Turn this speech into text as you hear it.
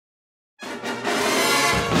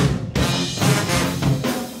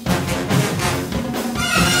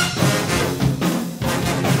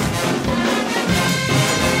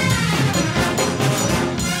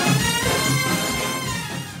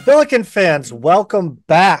Billiken fans, welcome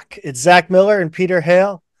back. It's Zach Miller and Peter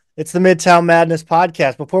Hale. It's the Midtown Madness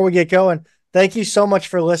Podcast. Before we get going, thank you so much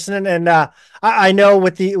for listening. And I know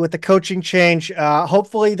with the coaching change,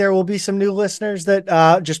 hopefully there will be some new listeners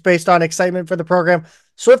that just based on excitement for the program.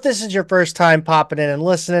 So if this is your first time popping in and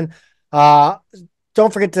listening, don't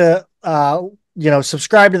forget to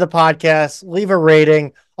subscribe to the podcast, leave a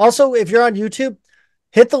rating. Also, if you're on YouTube,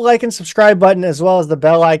 hit the like and subscribe button as well as the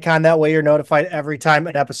bell icon. That way you're notified every time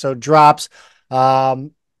an episode drops.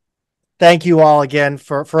 Thank you all again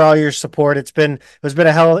for all your support. It was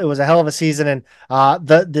a hell of a season, and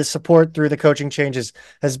the support through the coaching changes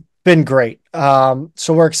has been great. So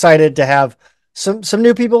we're excited to have some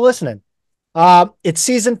new people listening. It's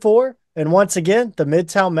season 4, and once again, the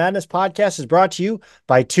Midtown Madness Podcast is brought to you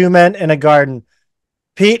by Two Men in a Garden.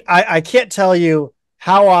 Pete, I can't tell you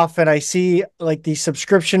how often I see like these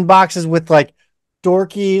subscription boxes with like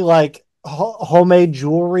dorky, like homemade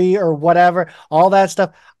jewelry or whatever, all that stuff.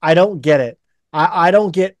 I don't get it. I don't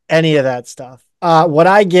get any of that stuff. What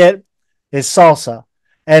I get is salsa.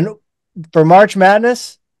 And for March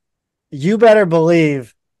Madness, you better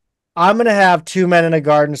believe I'm going to have Two Men in a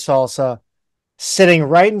Garden salsa sitting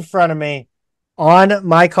right in front of me on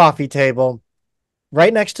my coffee table,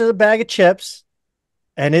 right next to the bag of chips.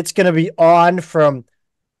 And it's going to be on from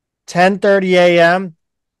 10:30 a.m.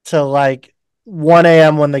 to like 1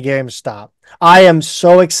 a.m. when the games stop. I am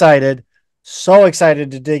so excited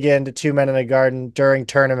to dig into Two Men in a Garden during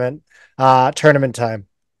tournament time.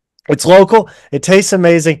 It's local. It tastes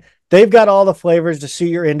amazing. They've got all the flavors to suit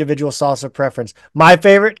your individual salsa preference. My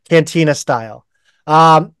favorite, cantina style.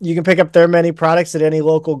 You can pick up their many products at any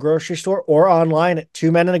local grocery store or online at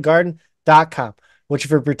twomeninagarden.com. Which,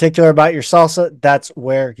 if you're particular about your salsa, that's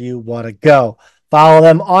where you want to go. Follow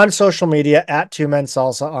them on social media at Two Men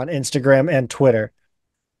Salsa on Instagram and Twitter.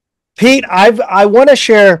 Pete, I want to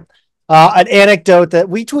share an anecdote that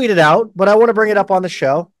we tweeted out, but I want to bring it up on the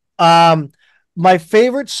show. My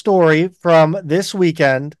favorite story from this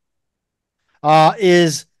weekend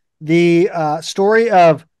is the story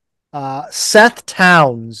of Seth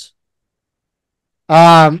Towns.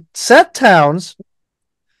 Seth Towns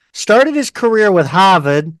started his career with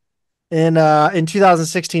Harvard in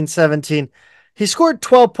 2016-17. He scored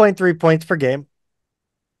 12.3 points per game.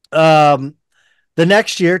 The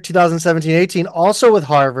next year, 2017-18, also with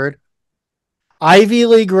Harvard, Ivy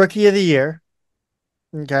League Rookie of the Year.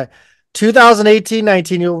 Okay.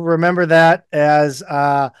 2018-19, you'll remember that as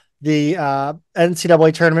the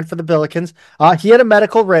NCAA tournament for the Billikens. He had a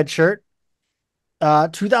medical red shirt.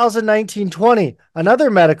 2019-20,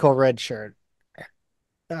 another medical red shirt.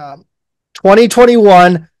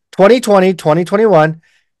 2021, 2020, 2021,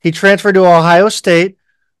 he transferred to Ohio State,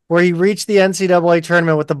 where he reached the NCAA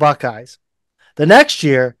tournament with the Buckeyes. The next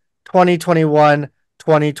year, 2021,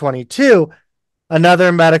 2022,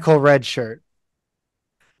 another medical red shirt.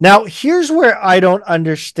 Now, here's where I don't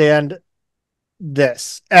understand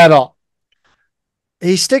this at all.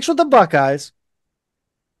 He sticks with the Buckeyes.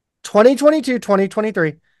 2022,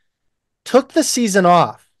 2023, took the season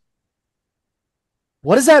off.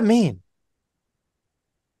 What does that mean?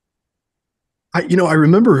 I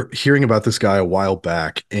remember hearing about this guy a while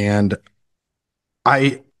back, and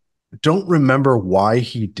I don't remember why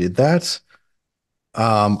he did that.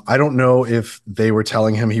 I don't know if they were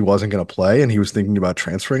telling him he wasn't going to play and he was thinking about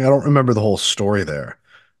transferring. I don't remember the whole story there.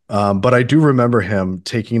 But I do remember him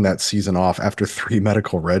taking that season off after 3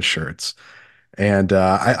 medical red shirts. And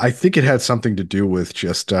I think it had something to do with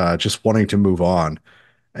just wanting to move on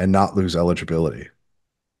and not lose eligibility.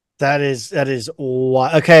 That is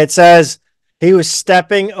okay. It says he was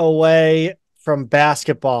stepping away from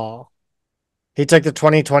basketball. He took the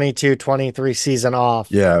 2022-23 season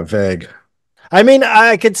off. Yeah, vague. I mean,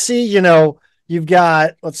 I could see, you've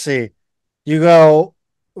got, let's see, you go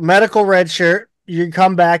medical red shirt, you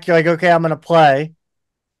come back, you're like, okay, I'm going to play.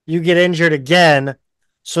 You get injured again.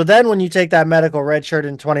 So then when you take that medical red shirt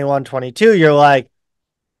in 21-22, you're like,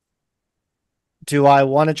 do I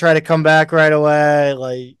want to try to come back right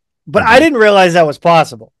away? But I didn't realize that was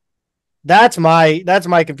possible. That's my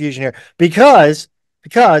confusion here because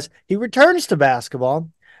he returns to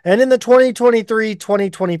basketball, and in the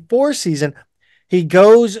 2023-2024 season, he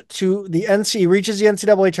goes to he reaches the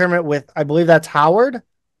NCAA tournament with, I believe that's Howard.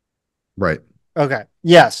 Right. Okay.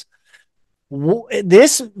 Yes.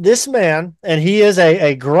 This man, and he is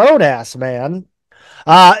a grown ass man,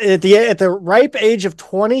 at the ripe age of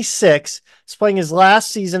 26, is playing his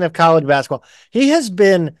last season of college basketball. He has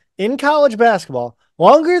been in college basketball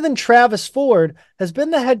longer than Travis Ford has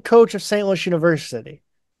been the head coach of St. Louis University.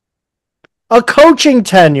 A coaching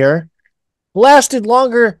tenure lasted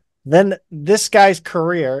longer then this guy's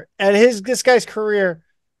career and this guy's career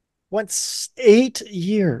went 8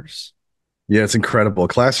 years. Yeah, it's incredible.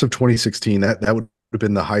 Class of 2016, that would have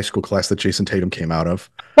been the high school class that Jason Tatum came out of.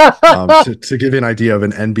 To give you an idea of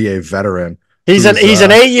an NBA veteran He's an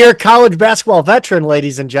 8-year college basketball veteran,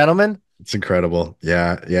 ladies and gentlemen. it's incredible.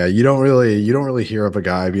 Yeah, yeah. You don't really hear of a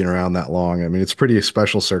guy being around that long. I mean, it's pretty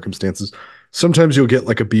special circumstances. Sometimes you'll get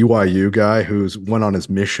like a BYU guy who's went on his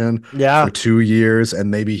mission for Yeah. 2 years,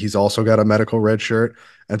 and maybe he's also got a medical red shirt.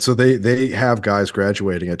 And so they have guys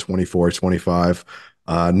graduating at 24, 25.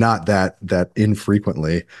 Not that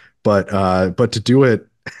infrequently, but to do it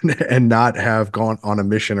and not have gone on a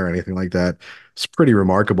mission or anything like that, it's pretty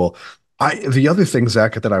remarkable. The other thing,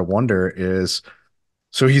 Zach, that I wonder is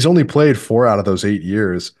so he's only played 4 out of those 8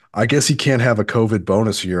 years. I guess he can't have a COVID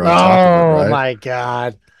bonus year on top of it, Oh right? my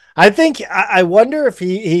God. I wonder if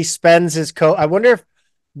he spends his I wonder if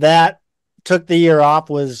that took the year off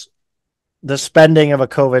was the spending of a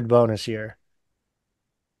COVID bonus year.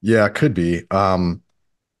 Yeah, it could be.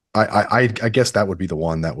 I guess that would be the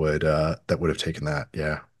one that would have taken that.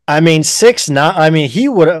 Yeah, I mean, 6-9. I mean, he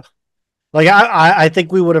would have like I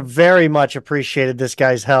think we would have very much appreciated this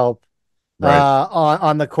guy's help right.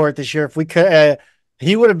 on the court this year. If we could,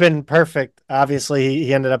 he would have been perfect. Obviously,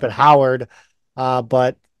 he ended up at Howard,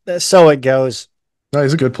 but so it goes. No,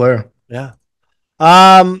 he's a good player. Yeah.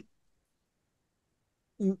 Um,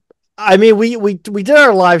 I mean, we did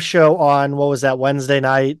our live show on what was that Wednesday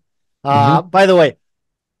night. Hmm. By the way,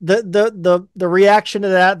 the reaction to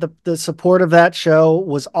that, the support of that show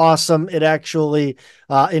was awesome. It actually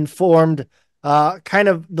informed kind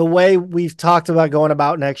of the way we've talked about going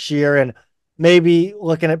about next year and maybe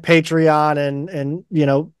looking at Patreon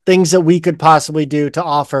and things that we could possibly do to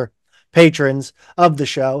offer patrons of the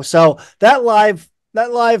show. So that live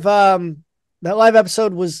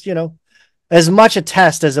episode was as much a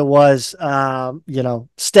test as it was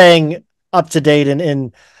staying up to date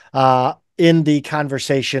in the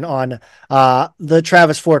conversation on the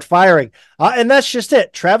Travis Ford firing. And that's just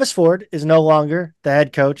it. Travis Ford is no longer the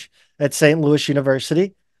head coach at St. Louis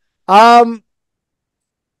University. Um,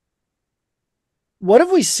 what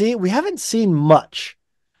have we seen? We haven't seen much.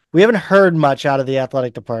 We haven't heard much out of the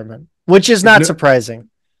athletic department, which is not No, surprising.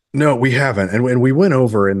 no, we haven't, and we went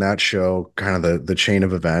over in that show kind of the chain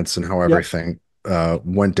of events and how Yep. everything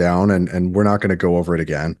went down, and we're not going to go over it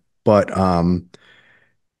again. But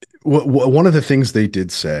one of the things they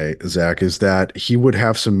did say, Zach, is that he would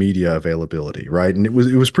have some media availability, right? And it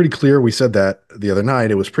was pretty clear. We said that the other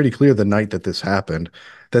night. It was pretty clear the night that this happened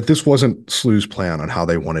that this wasn't SLU's plan on how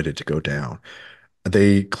they wanted it to go down.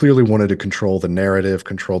 They clearly wanted to control the narrative,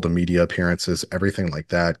 control the media appearances, everything like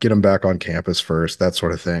that, get them back on campus first, that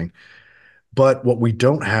sort of thing. But what we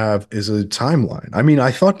don't have is a timeline. I mean,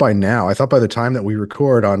 I thought by the time that we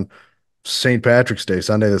record on St. Patrick's Day,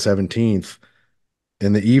 Sunday the 17th,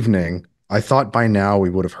 in the evening, I thought by now we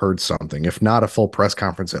would have heard something, if not a full press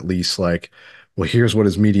conference, at least like, well, here's what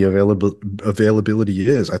his media availability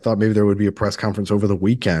is. I thought maybe there would be a press conference over the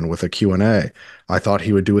weekend with a Q&A. I thought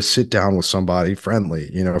he would do a sit down with somebody friendly,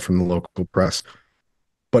 from the local press,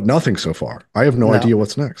 but nothing so far. I have no No. idea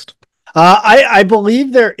what's next. I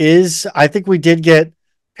believe there is. I think we did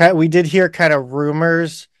hear kind of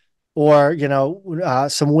rumors or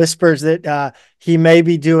some whispers that he may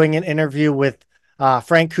be doing an interview with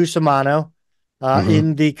Frank Cusimano Hmm.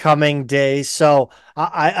 in the coming days. So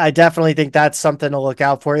I definitely think that's something to look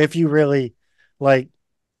out for if you really like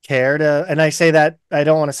care to. And I say that I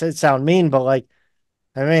don't want to sound mean, but like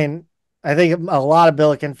I mean, I think a lot of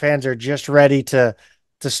Billiken fans are just ready to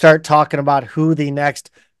start talking about who the next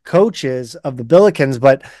coach is of the Billikens.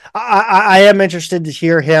 But I am interested to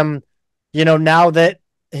hear him, now that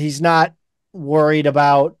he's not worried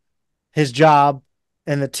about his job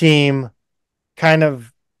and the team kind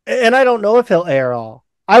of, and I don't know if he'll air all.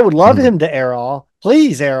 I would love Hmm. him to air all.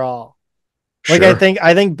 Please air all. Like Sure.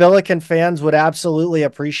 I think Billiken fans would absolutely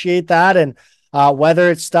appreciate that. And whether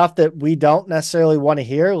it's stuff that we don't necessarily want to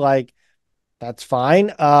hear, like that's fine.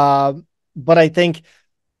 But I think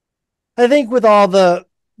with all the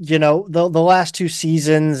the last two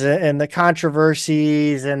seasons and the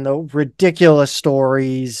controversies and the ridiculous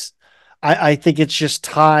stories, I think it's just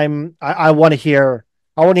time. I want to hear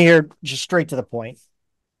just straight to the point.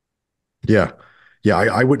 Yeah. Yeah,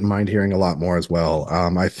 I wouldn't mind hearing a lot more as well.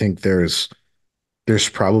 I think there's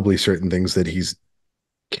probably certain things that he's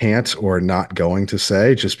can't or not going to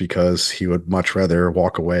say just because he would much rather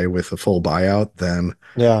walk away with a full buyout than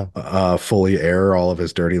Yeah. fully air all of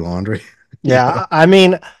his dirty laundry. You Yeah. know? I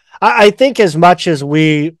mean, I think as much as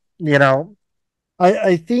we,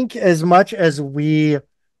 I think as much as we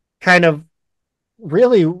kind of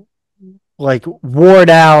really like wore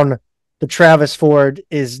down the Travis Ford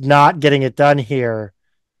is not getting it done here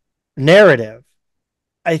narrative.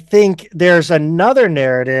 I think there's another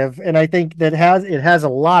narrative, and I think that has a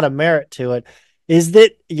lot of merit to it. Is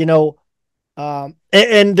that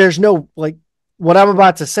and there's no like what I'm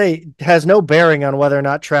about to say has no bearing on whether or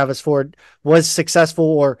not Travis Ford was successful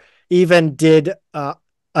or even did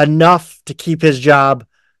enough to keep his job,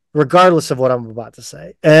 regardless of what I'm about to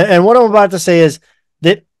say. And what I'm about to say is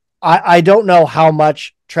that I don't know how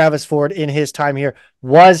much Travis Ford in his time here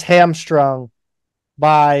was hamstrung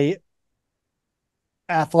by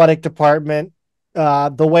athletic department,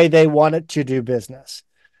 the way they wanted to do business.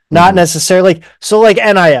 Not Mhm. necessarily. So like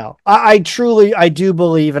NIL, I truly, I do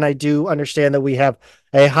believe, and I do understand that we have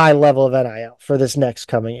a high level of NIL for this next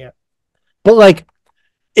coming year. But like,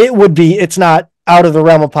 it's not out of the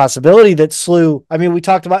realm of possibility that SLU, I mean, they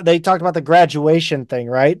talked about the graduation thing,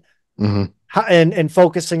 right? Mhm. And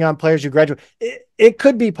focusing on players who graduate. It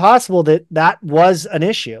could be possible that that was an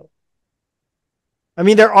issue. I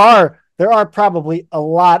mean, there are probably a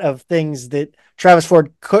lot of things that Travis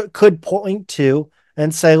Ford could point to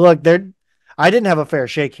and say, look, I didn't have a fair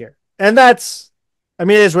shake here. And that's, I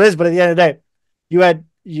mean, it is what it is, but at the end of the day,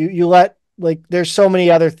 you let, like, there's so many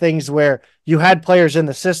other things where you had players in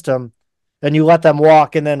the system and you let them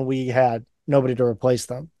walk, and then we had nobody to replace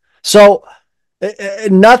them. So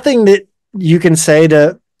nothing that you can say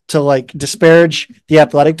to like disparage the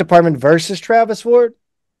athletic department versus Travis Ford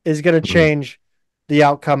is going to Mhm. change the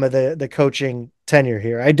outcome of the coaching tenure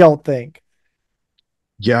here. I don't think.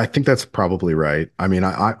 Yeah, I think that's probably right. I mean,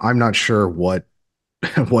 I'm not sure what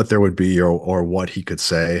what there would be or what he could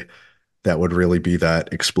say that would really be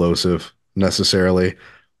that explosive necessarily.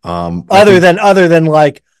 I think Other than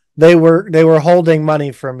like they were holding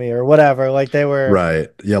money from me or whatever. Like they were. right.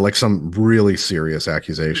 Yeah, like some really serious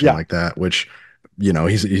accusation Yeah. like that, which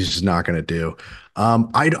he's just not going to do.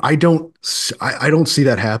 I don't see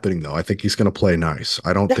that happening though. I think he's going to play nice.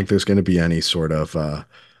 I don't Yeah. think there's going to be any sort of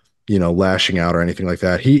lashing out or anything like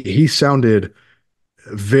that. He sounded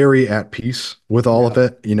very at peace with all of Yeah.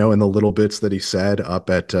 it, in the little bits that he said up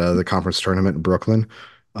at the conference tournament in Brooklyn.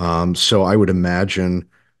 So I would imagine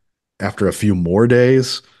after a few more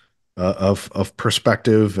days of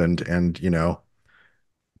perspective and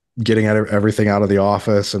getting everything out of the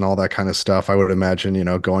office and all that kind of stuff, I would imagine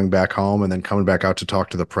going back home and then coming back out to talk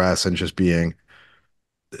to the press and just being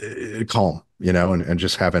calm, and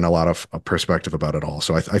just having a lot of perspective about it all.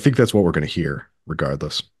 So I think that's what we're going to hear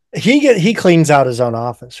regardless. He cleans out his own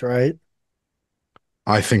office, right?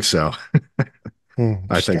 I think so.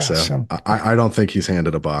 I Just think ask so. him. I don't think he's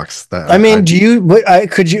handed a box. That I mean, I do you?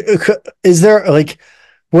 Is there like,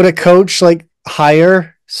 would a coach like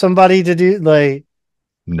hire somebody to do like,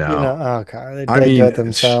 no. okay, I they do mean, it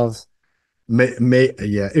themselves.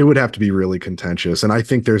 yeah, it would have to be really contentious, and I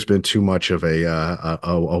think there's been too much of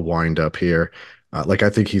a wind up here. Like I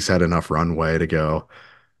think he's had enough runway to go.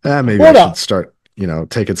 Maybe I What should up? start,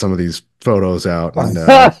 taking some of these photos out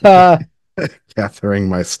and gathering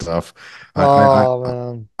my stuff. Oh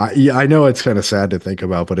man, Yeah, I know it's kind of sad to think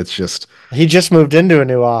about, but it's just, he just moved into a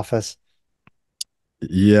new office.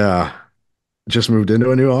 yeah, just moved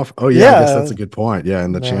into a new off. Oh yeah, I guess that's Yeah, a good point. Yeah,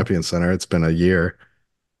 in the no, Champion Center, it's been a year.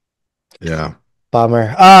 Yeah.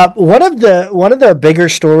 bummer. One of the bigger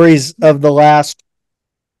stories of the last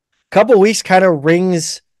couple of weeks kind of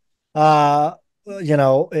rings. Uh,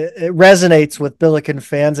 it resonates with Billiken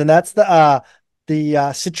fans, and that's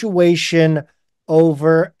the situation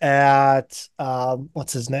over at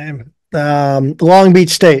what's his name, Long Beach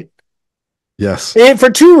State. Yes. And for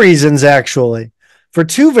two reasons, actually, for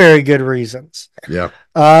two very good reasons. Yeah.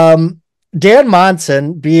 Um, Dan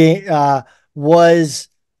Monson being was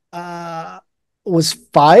uh, was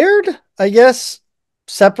fired, I guess,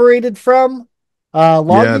 separated from Long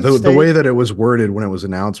Yeah. Beach The way State. that it was worded when it was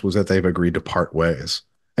announced was that they've agreed to part ways.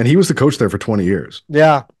 And he was the coach there for 20 years.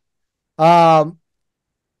 Yeah. Um,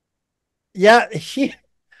 yeah,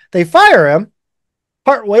 they fire him,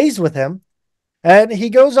 part ways with him, and he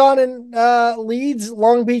goes on and leads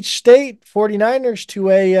Long Beach State 49ers to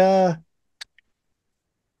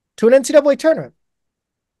an NCAA tournament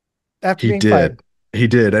after He being fired. did. He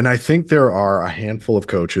did. And I think there are a handful of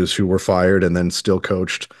coaches who were fired and then still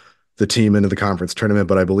coached the team into the conference tournament,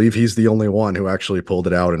 but I believe he's the only one who actually pulled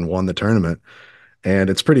it out and won the tournament. And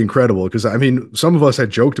it's pretty incredible because I mean, some of us had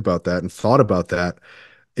joked about that and thought about that.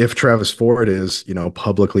 If Travis Ford is,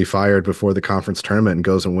 publicly fired before the conference tournament and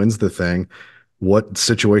goes and wins the thing, what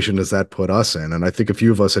situation does that put us in? And I think a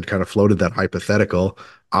few of us had kind of floated that hypothetical,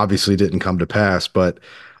 obviously didn't come to pass, but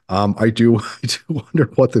I do wonder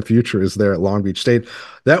what the future is there at Long Beach State.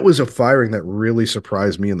 That was a firing that really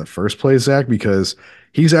surprised me in the first place, Zach, because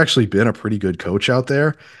he's actually been a pretty good coach out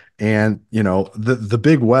there. And, the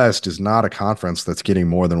Big West is not a conference that's getting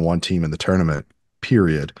more than one team in the tournament,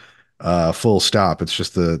 period. Full stop. It's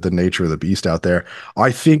just the nature of the beast out there.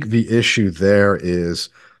 I think the issue there is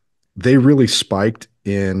they really spiked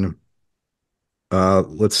in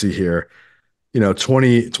let's see here,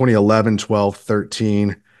 2011, 12,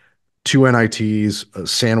 13, two NITs,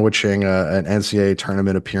 sandwiching an NCAA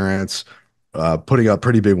tournament appearance, putting up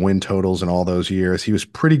pretty big win totals in all those years. He was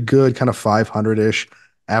pretty good, kind of 500-ish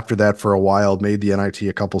after that for a while, made the NIT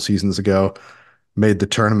a couple seasons ago, made the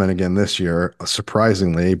tournament again this year,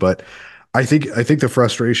 surprisingly. But I think the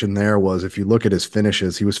frustration there was if you look at his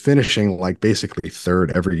finishes, he was finishing like basically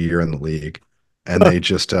third every year in the league, and they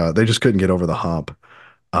just couldn't get over the hump.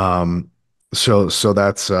 Um, so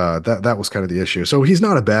that was kind of the issue. So he's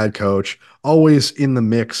not a bad coach, always in the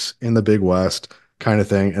mix in the Big West kind of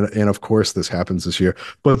thing. And of course this happens this year.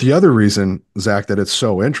 But the other reason, Zach, that it's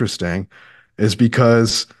so interesting is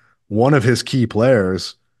because one of his key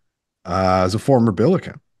players is a former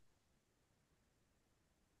Billiken.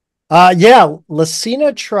 Yeah,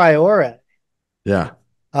 Lucina Triore. Yeah,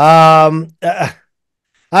 Um,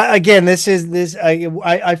 again,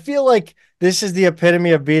 I feel like this is the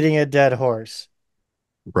epitome of beating a dead horse.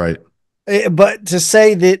 right. But to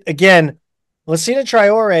say that again, Lucina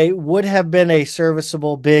Triore would have been a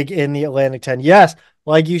serviceable big in the Atlantic 10. Yes,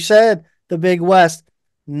 like you said, the Big West,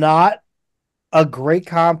 not a great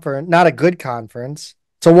conference, not a good conference.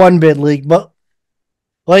 It's a one bid league, but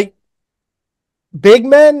like big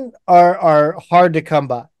men are hard to come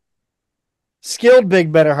by. Skilled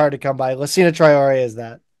big men are hard to come by. Lucina Triore is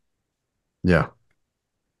that. Yeah.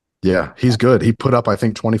 Yeah, he's good. He put up, I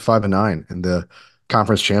think, 25-9 in the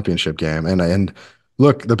conference championship game. And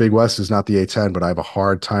look, the Big West is not the A10, but I have a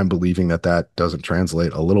hard time believing that that doesn't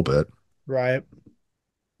translate a little bit. Right.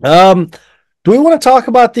 Um, do we want to talk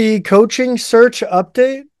about the coaching search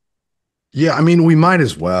update? Yeah, I mean, we might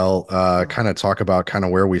as well kind of talk about kind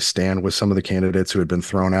of where we stand with some of the candidates who had been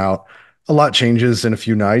thrown out. A lot changes in a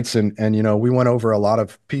few nights, and we went over a lot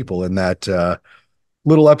of people in that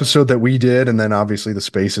little episode that we did, and then obviously the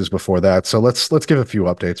spaces before that. So let's give a few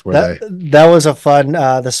updates where That they. that was a fun.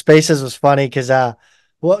 The spaces was funny because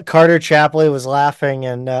what Carter Chapley was laughing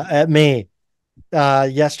and at me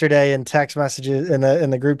yesterday in text messages in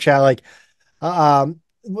the group chat like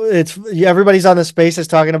it's everybody's on the spaces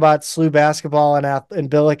talking about SLU basketball and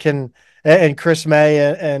Billiken and Chris May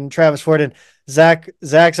and Travis Ford and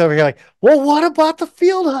Zach's over here like, well, what about the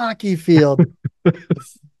field hockey field?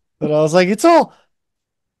 But I was like, it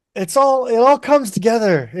all comes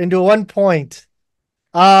together into one point.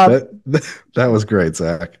 Um, That that was great,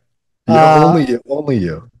 Zach. uh, Only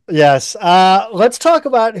you. yes. Let's talk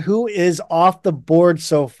about who is off the board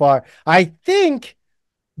so far. I think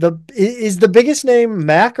is the biggest name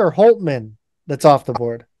Mac or Holtman that's off the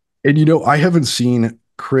board. And I haven't seen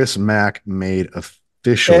Chris Mack made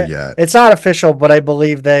official yet. It's not official, but I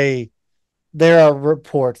believe there are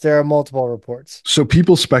reports. There are multiple reports. So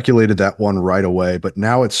people speculated that one right away, but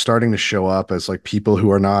now it's starting to show up as like people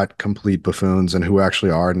who are not complete buffoons and who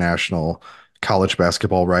actually are national college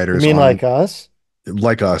basketball You writers mean on like us?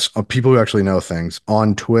 like us, people who actually know things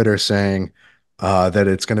on Twitter saying that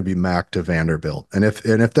it's going to be Mac to Vanderbilt. And if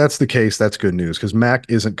that's the case, that's good news because Mac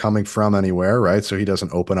isn't coming from anywhere, right? So he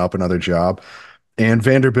doesn't open up another job. And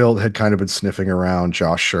Vanderbilt had kind of been sniffing around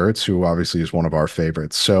Josh Schertz, who obviously is one of our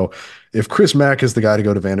favorites. So if Chris Mack is the guy to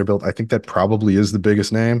go to Vanderbilt, I think that probably is the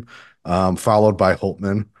biggest name, followed by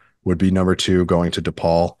Holtman would be number two going to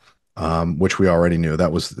DePaul, which we already knew.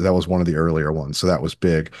 That was one of the earlier ones. So that was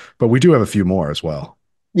big. But we do have a few more as well.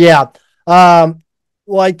 Yeah.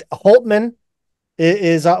 Like Holtman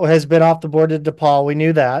is has been off the board to DePaul. We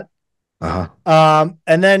knew that. Uh-huh.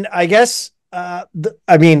 And then I guess I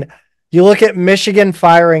mean, you look at Michigan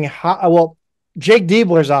firing. Jake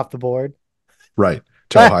Diebler's off the board. Right.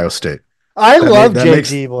 To Ohio State. I love that Jake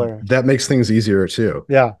makes Diebler. that makes things easier too.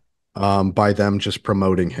 Yeah. By them just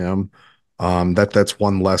promoting him. That's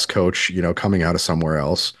one less coach, coming out of somewhere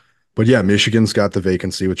else. But yeah, Michigan's got the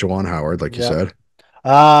vacancy with Juwan Howard, like you said.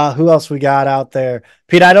 Who else we got out there?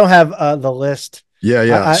 Pete, I don't have the list. Yeah,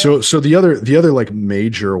 yeah. I, So the other like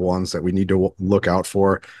major ones that we need to look out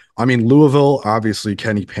for. I mean, Louisville, obviously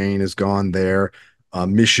Kenny Payne is gone there.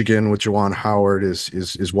 Michigan with Juwan Howard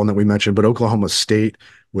is one that we mentioned, but Oklahoma State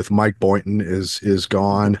with Mike Boynton is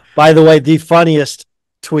gone. By the way, the funniest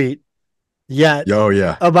tweet yet Oh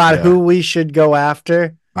yeah, about yeah. who we should go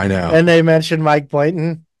after. I know. And they mentioned Mike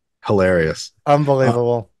Boynton. Hilarious. Uh,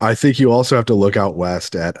 Unbelievable. I think you also have to look out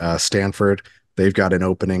west at Stanford. They've got an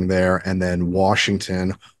opening there, and then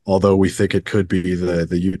Washington. Although we think it could be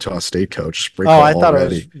the Utah State coach Oh, sprinkle I thought it was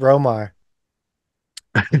already. Romar.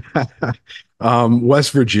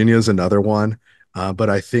 West Virginia is another one, but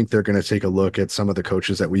I think they're going to take a look at some of the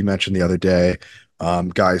coaches that we mentioned the other day,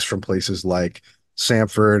 guys from places like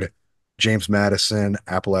Samford, James Madison,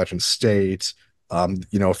 Appalachian State,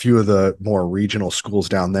 a few of the more regional schools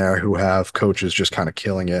down there who have coaches just kind of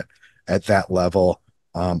killing it at that level.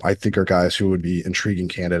 I think are guys who would be intriguing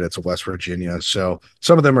candidates of West Virginia. So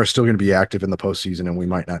some of them are still going to be active in the postseason, and we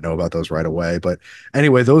might not know about those right away. But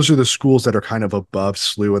anyway, those are the schools that are kind of above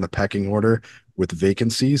SLU in the pecking order with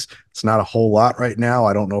vacancies. It's not a whole lot right now.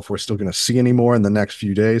 I don't know if we're still going to see any more in the next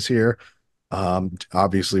few days here.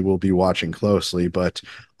 Obviously, we'll be watching closely, but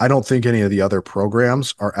I don't think any of the other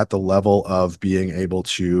programs are at the level of being able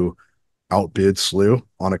to outbid SLU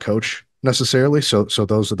on a coach necessarily. So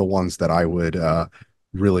those are the ones that I would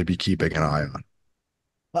really be keeping an eye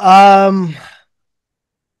on. Um,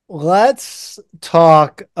 let's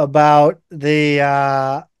talk about the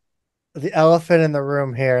elephant in the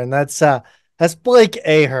room here, and that's Blake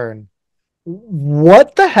Ahern.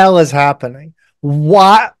 What the hell is happening?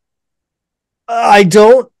 Why I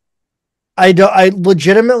don't I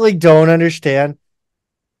legitimately don't understand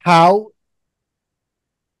how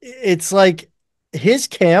it's like his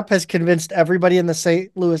camp has convinced everybody in the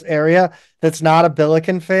St. Louis area that's not a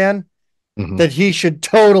Billiken fan Mm-hmm. that he should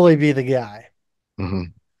totally be the guy. Mm-hmm.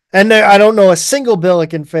 And I don't know a single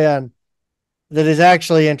Billiken fan that is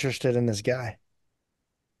actually interested in this guy.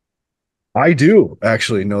 I do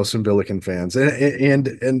actually know some Billiken fans, and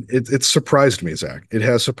it surprised me, Zach. It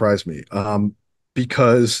has surprised me,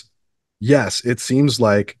 because yes, it seems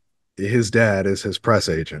like his dad is his press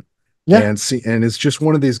agent, Yeah, and it's just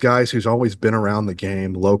one of these guys who's always been around the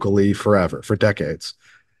game locally forever, for decades.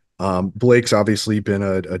 Blake's obviously been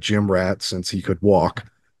a gym rat since he could walk,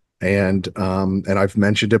 and I've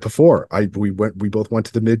mentioned it before. We both went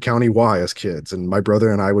to the Mid County Y as kids, and my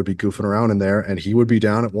brother and I would be goofing around in there, and he would be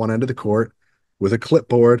down at one end of the court with a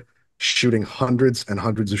clipboard, shooting hundreds and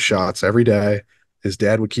hundreds of shots every day. His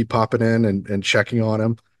dad would keep popping in and checking on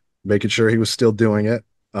him, making sure he was still doing it.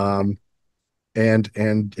 And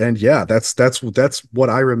yeah, that's what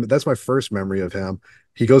I remember. That's my first memory of him.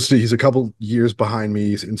 He's a couple years behind me.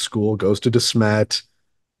 He's in school, goes to DeSmet,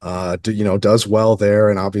 does well there.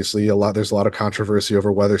 And obviously there's a lot of controversy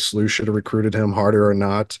over whether SLU should have recruited him harder or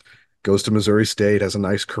not. Goes to Missouri State, has a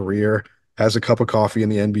nice career, has a cup of coffee in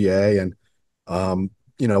the NBA, and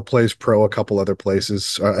plays pro a couple other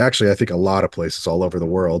places. Actually, I think a lot of places all over the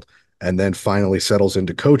world, and then finally settles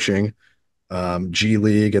into coaching, G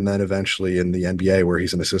League, and then eventually in the NBA, where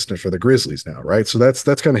he's an assistant for the Grizzlies now, right? So that's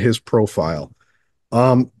kind of his profile.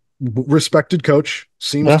 Um, Respected coach,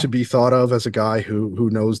 seems yeah, to be thought of as a guy who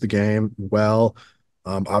knows the game well.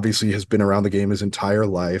 Obviously has been around the game his entire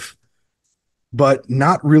life, but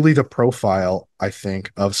not really the profile, I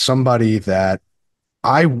think, of somebody that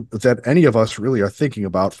any of us really are thinking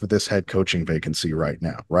about for this head coaching vacancy right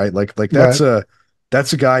now, right? Like right.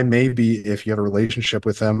 that's a guy, maybe if you have a relationship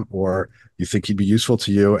with him or you think he'd be useful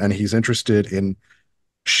to you and he's interested in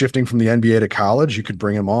shifting from the NBA to college, you could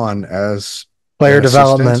bring him on as Player an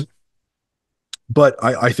assistant. development. But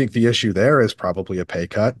I think the issue there is probably a pay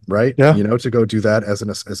cut, right? Yeah. To go do that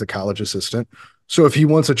as a college assistant. So if he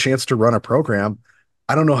wants a chance to run a program,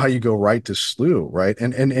 I don't know how you go right to SLU, right?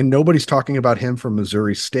 And nobody's talking about him from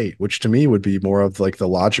Missouri State, which to me would be more of like the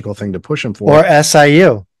logical thing to push him Or for.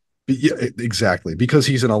 SIU. Yeah, exactly, because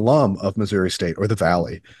he's an alum of Missouri State or the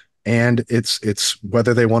Valley, and it's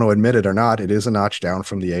whether they want to admit it or not, it is a notch down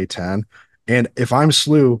from the A10. And if I'm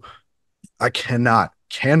SLU, I cannot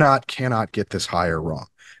get this hire wrong.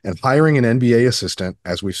 And hiring an NBA assistant,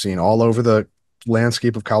 as we've seen all over the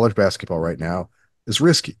landscape of college basketball right now, is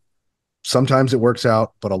risky. Sometimes it works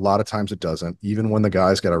out, but a lot of times it doesn't, even when the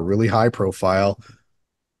guy's got a really high profile,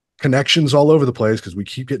 connections all over the place, because we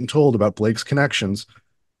keep getting told about Blake's connections.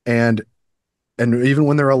 And even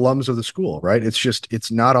when they're alums of the school, right?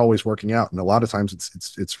 It's not always working out. And a lot of times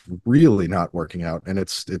it's really not working out. And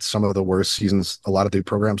it's some of the worst seasons a lot of the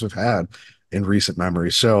programs have had in recent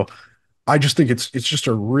memory. So I just think it's just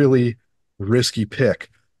a really risky pick.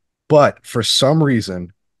 But for some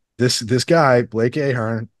reason, this guy, Blake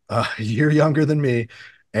Ahern, a year younger than me,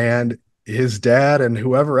 and his dad and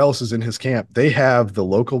whoever else is in his camp, they have the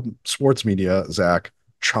local sports media, Zach,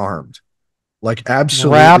 charmed. Like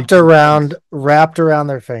absolutely convinced. Wrapped around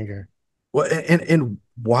their finger. Well, and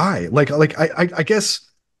why? I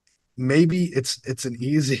guess maybe it's an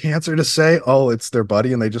easy answer to say, oh, it's their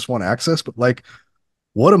buddy and they just want access, but like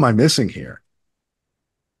What am I missing here?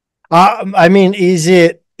 I mean, is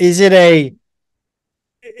it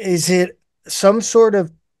some sort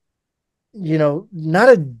of, not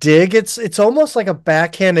a dig? It's almost like a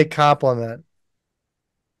backhanded compliment.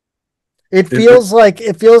 It feels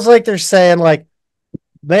like they're saying like,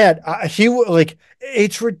 man, like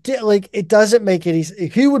it's ridiculous. Like it doesn't make any.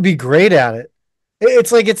 He would be great at it.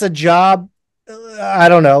 It's like it's a job. I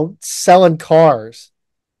don't know, selling cars.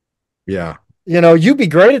 Yeah. You'd be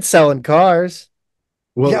great at selling cars.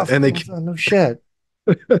 Yeah, Well, and they no shit.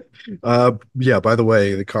 yeah, by the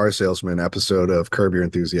way, the car salesman episode of Curb Your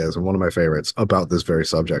Enthusiasm, one of my favorites about this very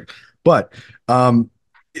subject. But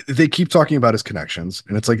they keep talking about his connections,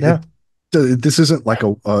 and it's like Yeah, this isn't like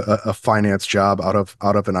a finance job out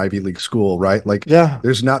of an Ivy League school, right? Like yeah,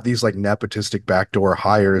 there's not these like nepotistic backdoor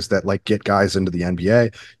hires that like get guys into the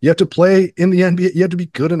NBA. You have to play in the NBA. You have to be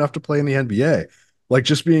good enough to play in the NBA. Like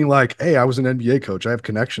just being like, hey, I was an NBA coach, I have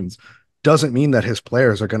connections, doesn't mean that his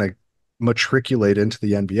players are going to matriculate into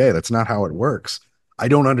the NBA. That's not how it works. I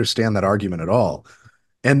don't understand that argument at all.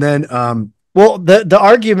 And then well, the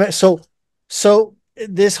argument. So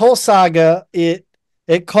this whole saga, it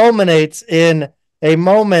culminates in a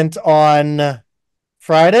moment on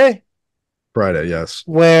Friday Friday, yes.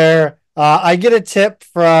 where I get a tip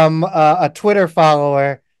from a Twitter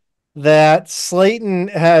follower that Slayton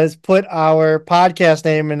has put our podcast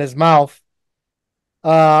name in his mouth.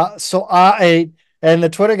 So and the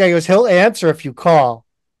Twitter guy goes, he'll answer if you call.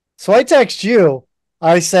 So I text you.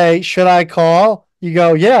 I say, should I call? You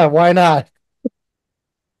go, yeah, why not?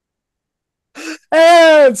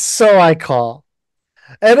 And so I call.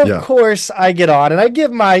 And of Yeah. course I get on and I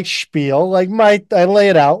give my spiel, I lay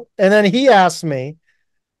it out. And then he asks me,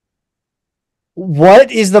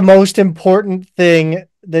 what is the most important thing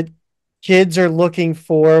that kids are looking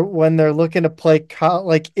for when they're looking to play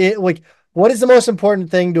what is the most important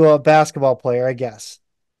thing to a basketball player, I guess.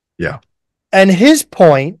 Yeah. And his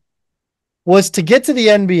point was to get to the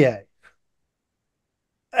NBA.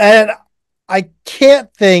 And I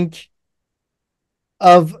can't think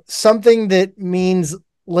of something that means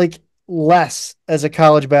like less as a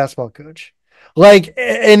college basketball coach. Like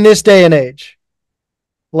in this day and age.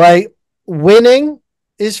 Like winning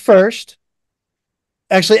is first.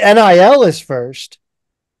 Actually, NIL is first.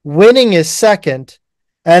 Winning is second.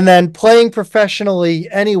 And then playing professionally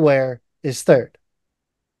anywhere is third.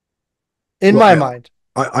 In Well, my mind.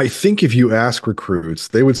 I think if you ask recruits,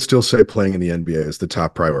 they would still say playing in the NBA is the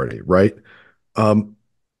top priority, right? Um,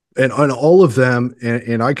 and on all of them,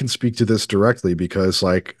 and I can speak to this directly because,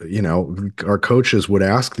 like, our coaches would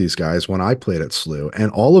ask these guys when I played at SLU,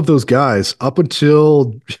 and all of those guys, up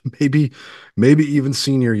until maybe, maybe even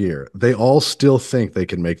senior year, they all still think they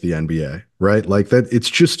can make the NBA, right? Like that, it's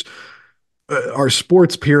just our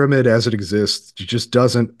sports pyramid as it exists just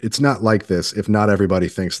doesn't. It's not like this if not everybody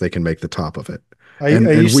thinks they can make the top of it, Are you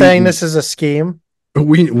and saying this is a scheme?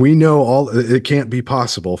 we know all it can't be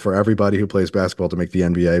possible for everybody who plays basketball to make the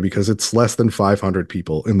NBA because it's less than 500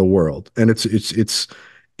 people in the world, and it's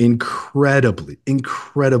incredibly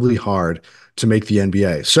hard to make the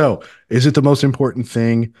NBA. So, is it the most important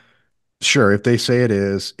thing? Sure, if they say it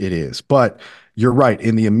is, it is. But you're right.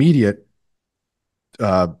 In the immediate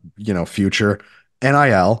future,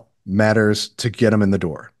 NIL matters to get them in the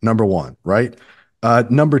door. Number one, right?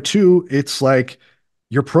 Number two, it's like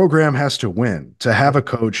your program has to win to have a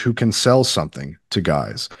coach who can sell something to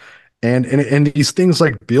guys. And these things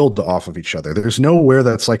like build off of each other. There's nowhere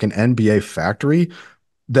that's like an NBA factory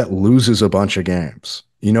that loses a bunch of games.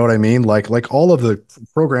 You know what I mean? Like all of the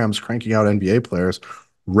programs cranking out NBA players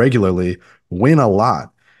regularly win a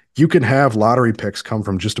lot. You can have lottery picks come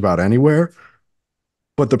from just about anywhere,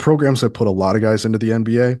 but the programs that put a lot of guys into the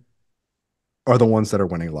NBA are the ones that are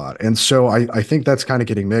winning a lot. And so I think that's kind of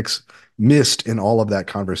getting missed in all of that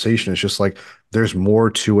conversation. It's just like there's more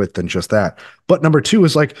to it than just that. But number two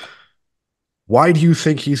is like, why do you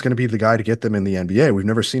think he's going to be the guy to get them in the NBA? We've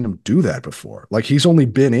never seen him do that before. Like he's only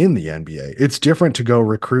been in the NBA. It's different to go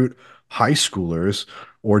recruit high schoolers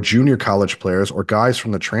or junior college players or guys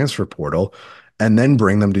from the transfer portal and then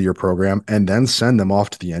bring them to your program and then send them off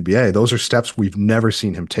to the NBA. Those are steps we've never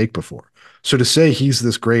seen him take before. So to say he's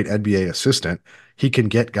this great NBA assistant, he can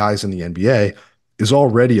get guys in the NBA is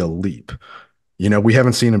already a leap. We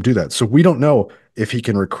haven't seen him do that. So we don't know if he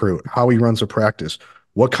can recruit, how he runs a practice,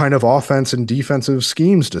 what kind of offense and defensive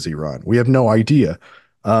schemes does he run? We have no idea.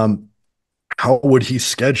 Um, how would he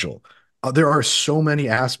schedule? There are so many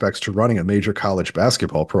aspects to running a major college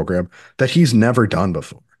basketball program that he's never done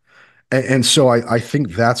before. And so I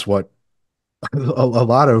think that's what a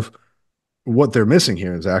lot of what they're missing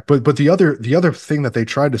here, Zach. But the other thing that they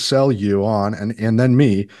tried to sell you on, and then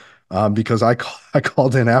me, because I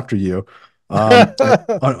called in after you.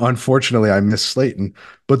 Unfortunately, I missed Slayton.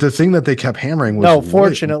 But the thing that they kept hammering was No,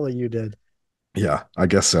 fortunately you did. yeah, I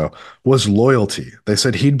guess so. Was loyalty. They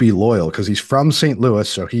said he'd be loyal because he's from St. Louis,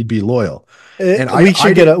 so he'd be loyal. And We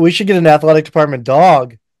should get an athletic department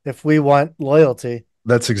dog if we want loyalty.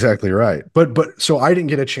 that's exactly right. But so I didn't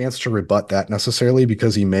get a chance to rebut that necessarily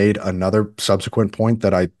because he made another subsequent point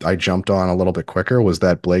that I jumped on a little bit quicker was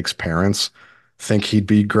that Blake's parents think he'd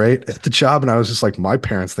be great at the job. And I was just like, my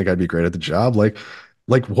parents think I'd be great at the job. Like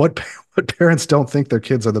what parents don't think their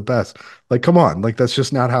kids are the best? Like, come on. Like that's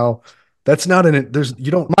just not how that's not an there's you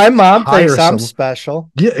don't My mom hire thinks I'm someone.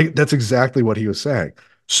 special. Yeah, that's exactly what he was saying.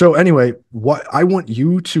 So anyway, what I want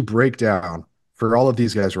you to break down for all of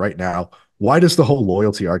these guys right now, why does the whole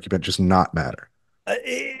loyalty argument just not matter?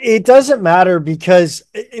 It doesn't matter because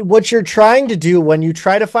what you're trying to do when you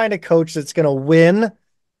try to find a coach that's going to win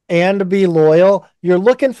and be loyal, you're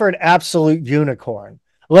looking for an absolute unicorn.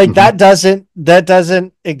 Like Mhm. that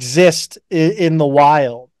doesn't exist in the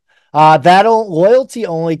wild. That loyalty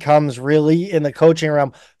only comes really in the coaching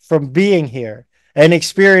realm from being here and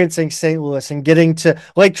experiencing St. Louis and getting to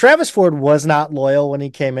like Travis Ford was not loyal when he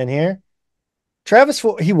came in here. Travis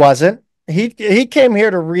Ford, he wasn't. He came here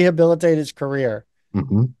to rehabilitate his career.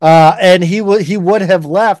 Mhm. And he would have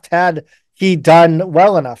left had he done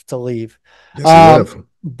well enough to leave. Yes, he would have.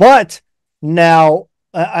 But now,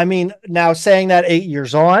 I mean, now saying that 8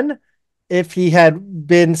 years on, if he had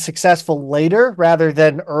been successful later rather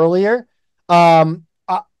than earlier,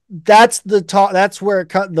 that's the talk. That's where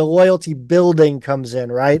the loyalty building comes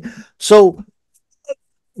in, right? So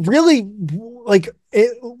really, like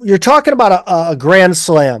you're talking about a grand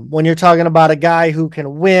slam when you're talking about a guy who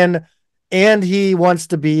can win and he wants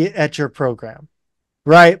to be at your program,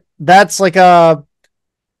 right? That's like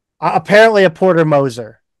apparently a Porter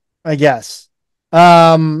Moser, I guess.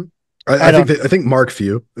 I think Mark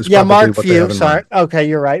Few is Yeah, probably Mark what they Few. have in Sorry. mind. Okay,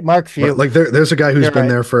 you're right. Mark But Few. like there's a guy who's You're been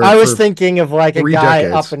right. there I was for thinking of like a three guy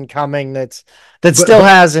up decades. and coming that But still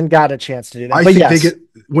hasn't got a chance to do that. I But think they yes, get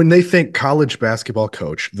when they think college basketball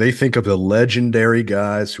coach, they think of the legendary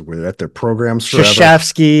guys who were at their programs forever.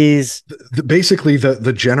 Krzyzewski's Basically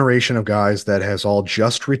the generation of guys that has all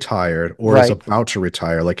just retired or is right. about to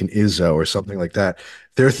retire, like an Izzo or something like that.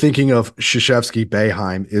 They're thinking of Krzyzewski,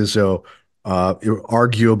 Boeheim, Izzo,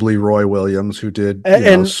 arguably Roy Williams, who did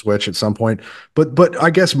And switch at some point. But I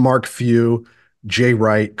guess Mark Few, Jay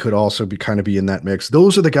Wright could also be kind of be in that mix.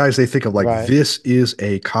 Those are the guys they think of like right. this is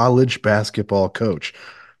a college basketball coach,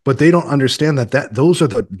 but they don't understand that those are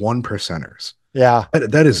the one percenters. Yeah.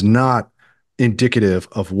 That is not indicative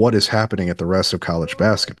of what is happening at the rest of college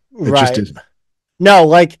basketball. It just Right. isn't. No,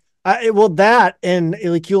 like well that and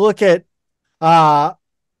like you look at uh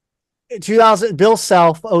 2000 Bill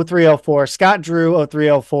Self 0304, Scott Drew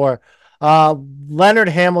 0304, Leonard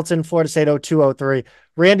Hamilton Florida State 0203,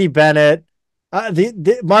 Randy Bennett,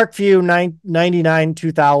 the Mark Few 99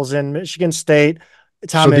 2000, Michigan State, So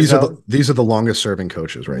Tom Izzo. these are the longest serving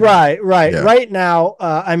coaches right now. Right. Yeah. Right now,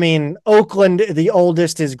 I mean, Oakland, the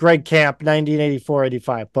oldest is Greg Camp, 1984,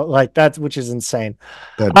 85, but like that's which is insane.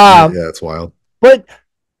 Yeah, it's wild. But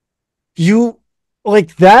you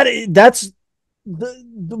like that's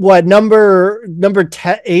what number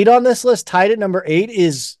 8 on this list, tied at number 8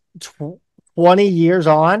 is 20 years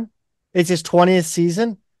on. It's his 20th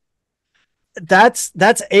season. That's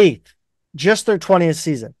 8th, just their 20th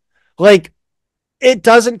season. Like it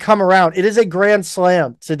doesn't come around. It is a grand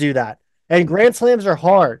slam to do that. And grand slams are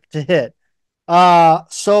hard to hit.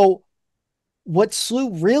 So what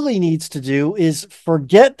SLU really needs to do is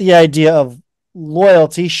forget the idea of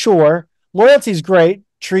loyalty. Sure, loyalty is great.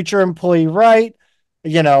 Treat your employee right.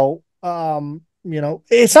 It's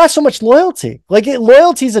not so much loyalty. Like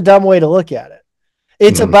loyalty is a dumb way to look at it.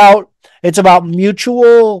 It's Mhm. about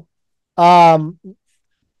mutual,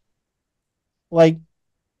 like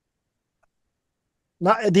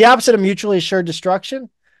not the opposite of mutually assured destruction.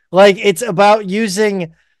 Like it's about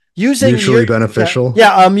using Mutually beneficial.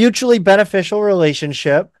 a mutually beneficial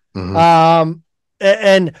relationship. Mhm.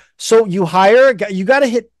 And so you hire a guy, you got to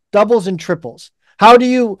hit doubles and triples. How do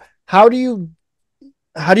you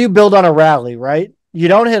build on a rally, right? You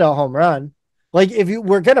don't hit a home run. Like if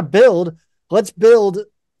we're gonna build, let's build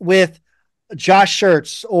with Josh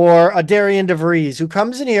Schertz or a Darian DeVries who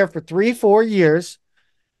comes in here for 3-4 years,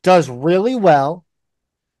 does really well,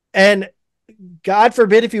 and God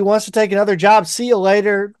forbid if he wants to take another job, see you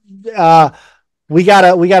later. We got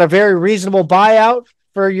a very reasonable buyout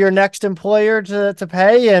for your next employer to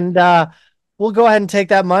pay, and we'll go ahead and take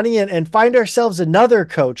that money and find ourselves another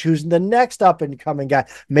coach who's the next up and coming guy,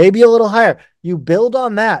 maybe a little higher. You build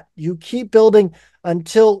on that. You keep building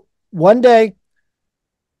until one day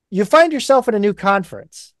you find yourself in a new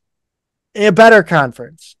conference, a better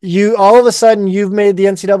conference. You all of a sudden you've made the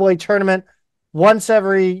NCAA tournament once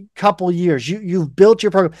every couple years. You've built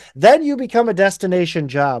your program. Then you become a destination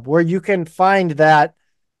job where you can find that,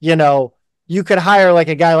 you could hire like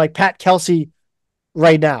a guy like Pat Kelsey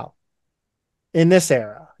right now in this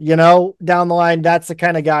era, down the line. That's the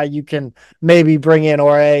kind of guy you can maybe bring in,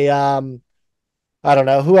 or I don't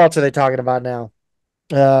know, who else are they talking about now?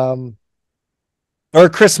 Or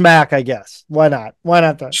Chris Mack, I guess. Why not? Why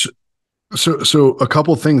not? So a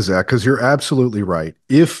couple things, Zach, because you're absolutely right.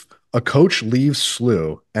 If a coach leaves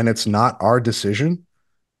SLU and it's not our decision,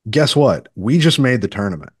 guess what? We just made the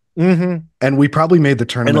tournament. Mm-hmm. And we probably made the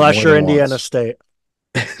tournament. Unless you're Indiana State.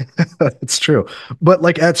 It's true. But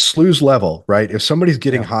like at SLU's level, right? If somebody's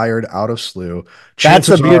getting hired out of SLU, that's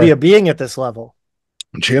the beauty of being at this level.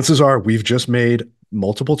 Chances are we've just made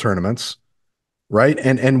multiple tournaments, right?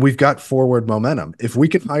 And we've got forward momentum. If we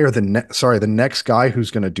can hire the next guy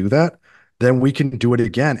who's going to do that, then we can do it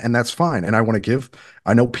again. And that's fine. And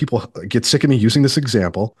I know people get sick of me using this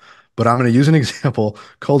example, but I'm going to use an example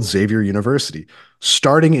called Xavier University.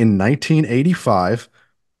 Starting in 1985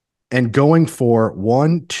 and going for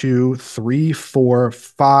 1, 2, 3, 4,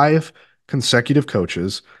 5 consecutive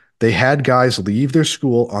coaches, they had guys leave their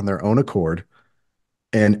school on their own accord.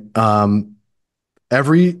 And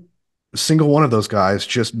every single one of those guys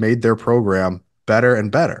just made their program better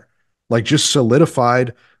and better, like just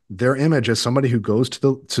solidified their image as somebody who goes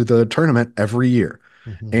to the tournament every year.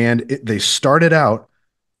 Mm-hmm. And they started out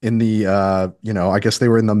in the, I guess they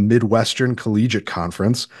were in the Midwestern Collegiate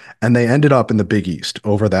Conference, and they ended up in the Big East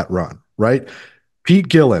over that run, right? Pete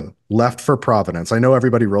Gillen left for Providence. I know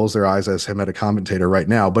everybody rolls their eyes as him at a commentator right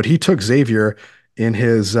now, but he took Xavier in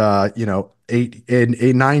his, 9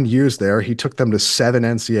 years there. He took them to 7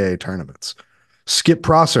 NCAA tournaments. Skip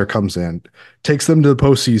Prosser comes in, takes them to the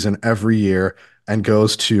postseason every year, and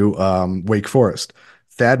goes to Wake Forest.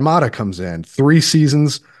 Thad Matta comes in, 3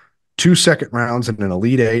 seasons, 2 second rounds, and an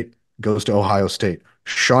Elite Eight, goes to Ohio State.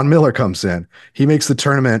 Sean Miller comes in. He makes the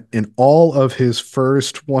tournament in all of his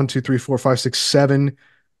first 1, 2, 3, 4, 5, 6, 7.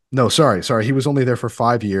 No, sorry. He was only there for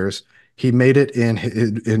 5 years. He made it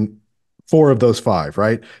in 4 of those 5,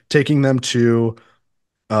 right? Taking them to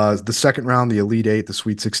the second round, the Elite Eight, the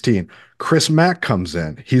Sweet 16. Chris Mack comes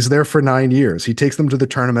in. He's there for 9 years. He takes them to the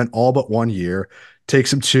tournament all but 1 year, takes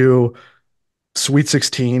them to Sweet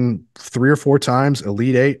 16 3 or 4 times,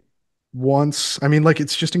 Elite Eight once. I mean, like,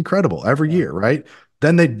 it's just incredible every year, right?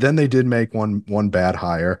 Then they did make one bad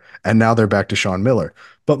hire, and now they're back to Sean Miller.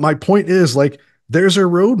 But my point is, like, there's a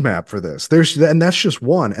roadmap for this. And that's just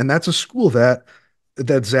one. And that's a school that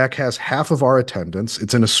Zach has half of our attendance.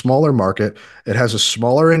 It's in a smaller market. It has a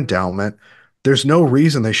smaller endowment. There's no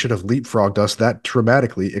reason they should have leapfrogged us that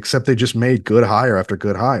dramatically, except they just made good hire after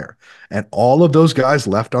good hire. And all of those guys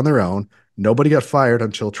left on their own. Nobody got fired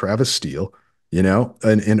until Travis Steele,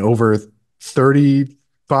 and in over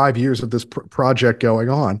 35 years of this project going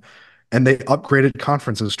on. And they upgraded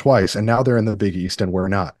conferences twice, and now they're in the Big East and we're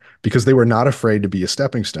not, because they were not afraid to be a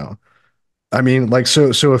stepping stone. I mean, like,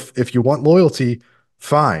 so if you want loyalty,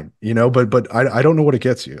 fine, but I don't know what it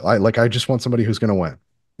gets you. I just want somebody who's going to win.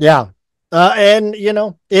 Yeah. And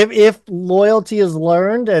if loyalty is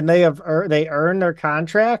learned and they earn their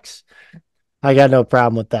contracts, I got no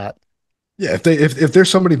problem with that. Yeah. If there's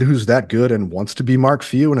somebody who's that good and wants to be Mark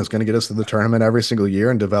Few and is going to get us to the tournament every single year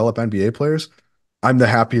and develop NBA players, I'm the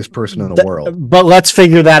happiest person in the world. But let's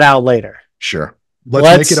figure that out later. Sure.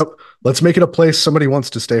 Let's make it a place somebody wants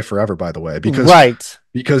to stay forever, by the way,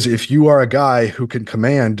 because if you are a guy who can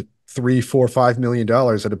command $3, $4, $5 million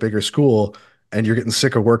at a bigger school and you're getting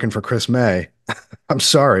sick of working for Chris May, I'm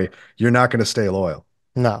sorry, you're not going to stay loyal.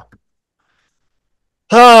 No.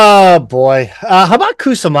 Oh boy. How about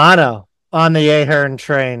Cusimano on the A10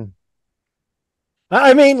 train?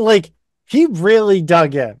 I mean, like, he really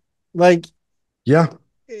dug in. Like, yeah,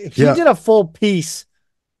 he did a full piece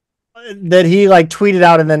that he like tweeted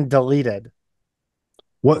out and then deleted.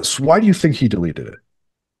 Why do you think he deleted it?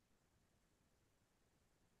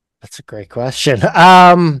 That's a great question.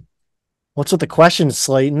 What's with the questions,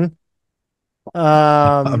 Slayton?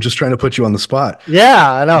 I'm just trying to put you on the spot.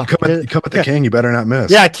 Yeah, I know. You come at the king, you better not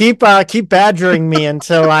miss. Yeah, keep badgering me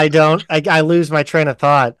until I lose my train of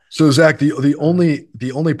thought. So Zach, the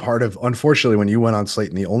only part of, unfortunately, when you went on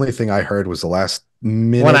Slayton, the only thing I heard was the last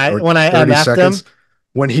minute when I 30 seconds him?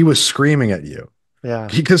 When he was screaming at you. Yeah.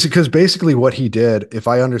 Because basically what he did, if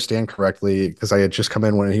I understand correctly, because I had just come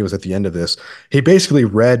in when he was at the end of this, he basically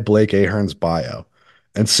read Blake Ahern's bio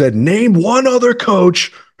and said, "Name one other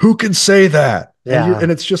coach who can say that." Yeah.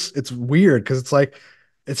 And it's weird because it's like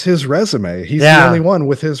it's his resume. He's the only Yeah. one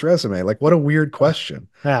with his resume. Like, what a weird question.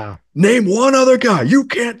 Yeah. Name one other guy. You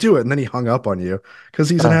can't do it. And then he hung up on you because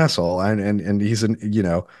he's an Yeah. asshole. And he's an,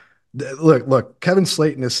 look, Kevin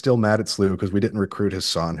Slayton is still mad at SLU because we didn't recruit his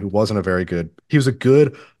son, who wasn't a very good, he was a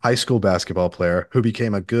good high school basketball player who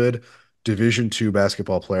became a good Division II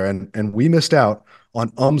basketball player. And we missed out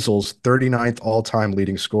on Umzel's 39th all-time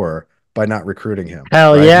leading scorer by not recruiting him,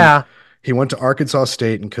 Hell right? yeah. He went to Arkansas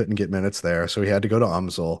State and couldn't get minutes there, so he had to go to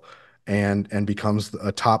Umzel and becomes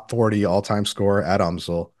a top 40 all-time scorer at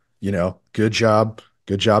Umzel. Good job.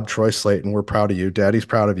 Good job, Troy Slayton. We're proud of you. Daddy's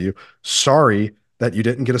proud of you. Sorry that you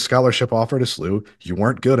didn't get a scholarship offer to SLU. You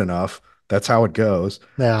weren't good enough. That's how it goes.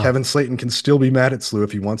 Yeah. Kevin Slayton can still be mad at SLU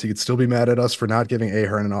if he wants. He could still be mad at us for not giving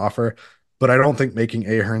Ahern an offer. But I don't think making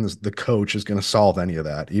Ahern the coach is going to solve any of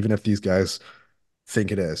that, even if these guys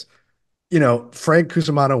think it is. Frank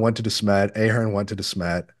Cusimano went to DeSmet. Ahern went to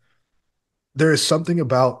DeSmet. There is something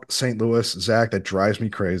about St. Louis, Zach, that drives me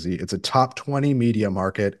crazy. It's a top 20 media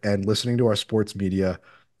market, and listening to our sports media,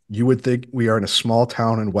 you would think we are in a small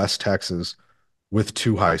town in West Texas with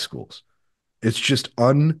two high schools. It's just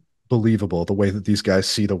unbelievable the way that these guys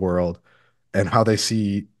see the world and how they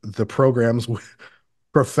see the programs,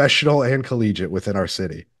 professional and collegiate, within our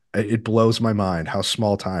city. It blows my mind how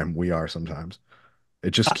small time we are sometimes.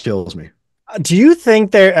 It just kills me. Do you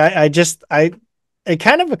think there, it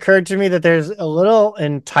kind of occurred to me that there's a little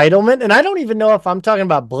entitlement, and I don't even know if I'm talking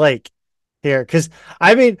about Blake here. Cause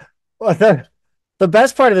I mean, the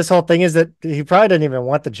best part of this whole thing is that he probably didn't even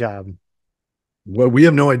want the job. Well, we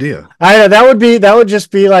have no idea. I know that would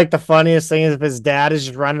just be like the funniest thing is if his dad is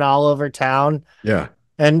just running all over town Yeah.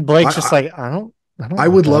 and Blake's just I, like, I don't I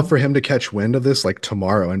want would love that. for him to catch wind of this like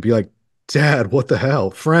tomorrow and be like, "Dad, what the hell?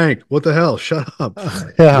 Frank, what the hell? Shut up."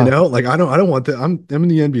 Yeah. Like I don't want that. I'm in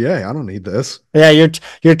the NBA. I don't need this. Yeah.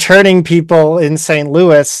 You're turning people in St.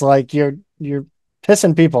 Louis. Like you're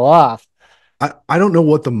pissing people off. I don't know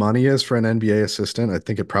what the money is for an NBA assistant. I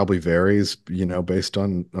think it probably varies, based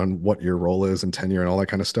on what your role is and tenure and all that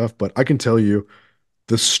kind of stuff. But I can tell you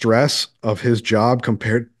the stress of his job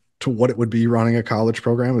compared to what it would be running a college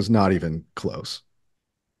program is not even close.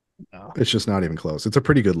 No. It's just not even close. It's a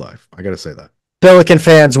pretty good life. I got to say that. Billiken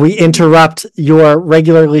fans, we interrupt your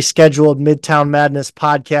regularly scheduled Midtown Madness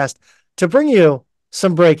podcast to bring you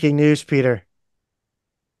some breaking news, Peter.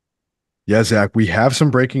 Yeah, Zach, we have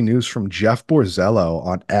some breaking news from Jeff Borzello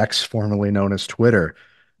on X, formerly known as Twitter.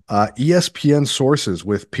 ESPN sources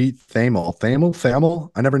with Pete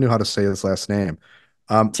Thamel. I never knew how to say his last name.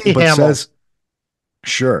 T. But Hamill. says,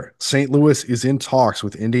 sure, St. Louis is in talks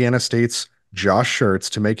with Indiana State's Josh Schertz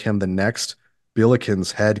to make him the next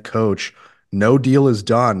Billiken's head coach. No deal is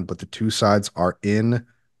done, but the two sides are in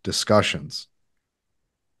discussions.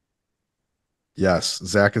 Yes,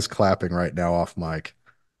 Zach is clapping right now off mic.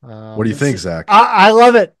 What do you think, Zach? I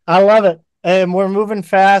love it. I love it. And we're moving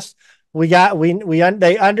fast.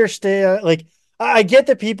 They understand. Like, I get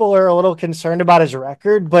that people are a little concerned about his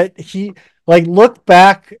record, but look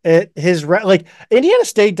back at his like Indiana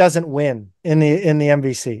State doesn't win in the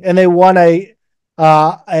MVC, and they won a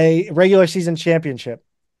regular season championship.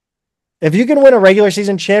 If you can win a regular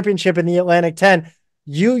season championship in the Atlantic 10,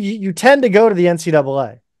 you tend to go to the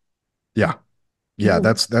NCAA. Yeah. Yeah,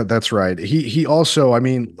 that's right. He also, I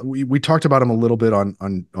mean, we talked about him a little bit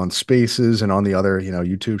on Spaces and on the other,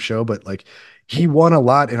 YouTube show, but like he won a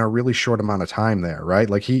lot in a really short amount of time there, right?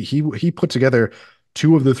 Like he put together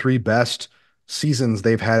two of the three best seasons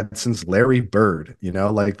they've had since Larry Bird,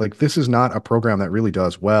 like this is not a program that really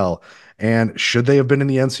does well. And should they have been in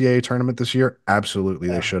the NCAA tournament this year? Absolutely,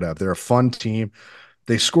 they should have. They're a fun team.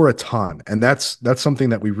 They score a ton, and that's something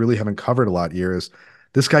that we really haven't covered a lot here. Is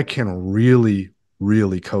this guy can really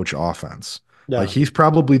coach offense. Like Yeah. he's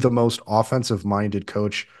probably the most offensive minded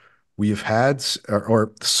coach we've had,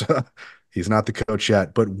 or he's not the coach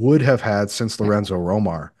yet, but would have had since Lorenzo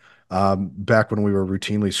Romar, back when we were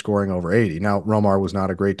routinely scoring over 80. Now, Romar was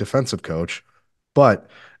not a great defensive coach, but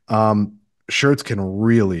Schertz can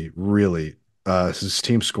really his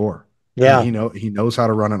team score. Yeah. He knows how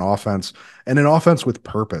to run an offense and an offense with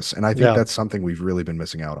purpose. And I think Yeah. that's something we've really been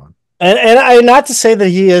missing out on. And I not to say that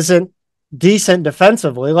he isn't decent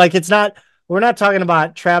defensively. Like we're not talking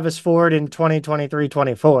about Travis Ford in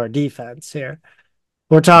 2023-24 defense here.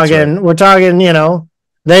 We're talking,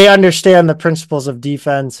 they understand the principles of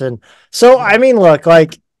defense. And so, I mean, look,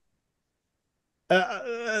 like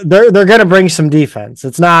they're going to bring some defense.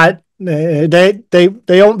 It's not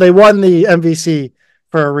They won the MVC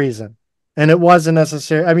for a reason, and it wasn't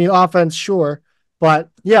necessary. I mean, offense, sure, but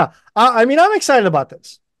yeah, I mean, I'm excited about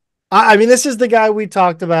this. I mean, this is the guy we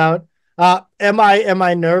talked about. Am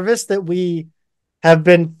I nervous that we have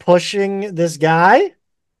been pushing this guy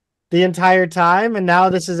the entire time, and now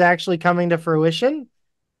this is actually coming to fruition?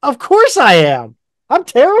 Of course I am. I'm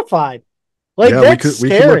terrified. Like Yeah, that's we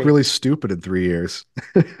could look scary. really stupid in 3 years.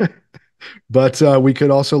 But we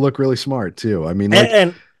could also look really smart too. I mean, like,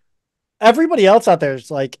 And everybody else out there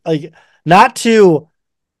is like not to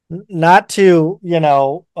kind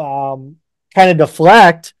of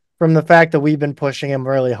deflect from the fact that we've been pushing him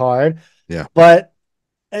really hard, yeah. but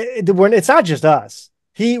it's not just us.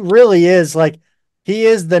 He really is like he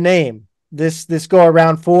is the name this go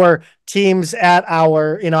around for teams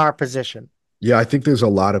in our position. Yeah, I think there's a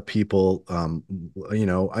lot of people,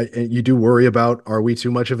 you do worry about, are we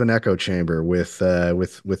too much of an echo chamber with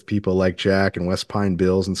people like Jack and West Pine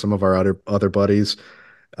Bills and some of our other buddies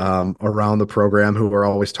around the program who are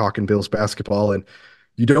always talking Bills basketball, and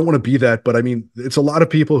you don't want to be that. But I mean, it's a lot of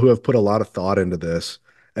people who have put a lot of thought into this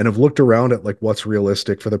and have looked around at like what's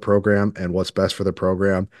realistic for the program and what's best for the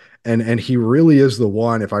program. And he really is the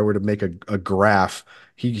one. If I were to make a graph,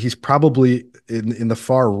 he's probably in the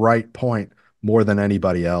far right point more than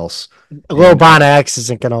anybody else. Lil And Bon X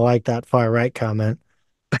isn't going to like that far right comment.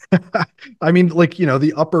 I mean, like,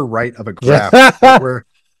 the upper right of a graph, like Yeah. where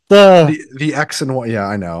the the X and Y. Yeah,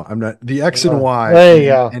 I know. I'm not the X and Y, There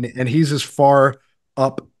you and go. he's as far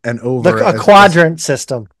up and over A quadrant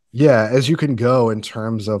system. yeah, as you can go in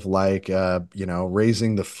terms of like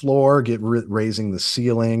raising the floor, raising the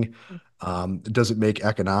ceiling. Does it make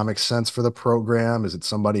economic sense for the program? Is it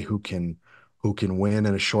somebody who can win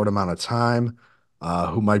in a short amount of time,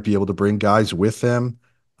 who might be able to bring guys with them?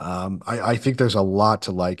 I think there's a lot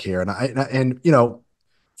to like here, and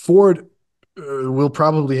Ford will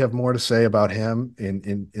probably have more to say about him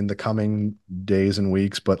in the coming days and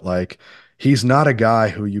weeks, but like he's not a guy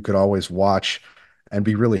who you could always watch and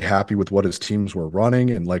be really happy with what his teams were running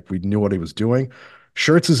and like we knew what he was doing.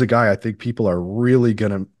 Schertz is a guy I think people are really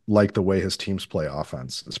gonna like the way his teams play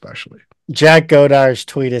offense, especially. Jack Godar's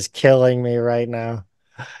tweet is killing me right now.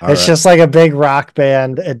 All It's right. just like a big rock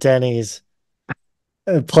band at Denny's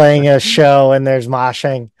playing a show and there's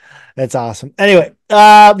moshing. It's awesome. Anyway,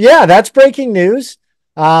 yeah, that's breaking news.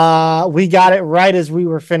 We got it right as we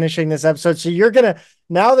were finishing this episode. So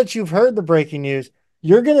now that you've heard the breaking news,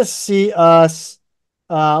 you're gonna see us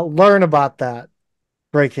learn about that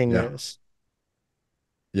breaking Yeah. news.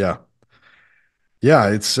 Yeah. Yeah,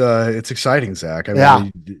 it's exciting, Zach. I Yeah.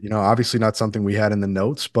 mean, obviously not something we had in the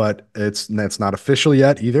notes, but it's not official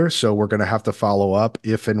yet either. So we're gonna have to follow up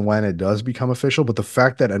if and when it does become official. But the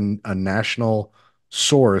fact that a national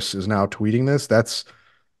source is now tweeting this, that's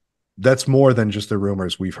more than just the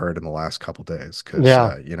rumors we've heard in the last couple days. Because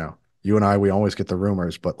Yeah. you and I, we always get the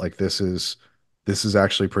rumors, but like this is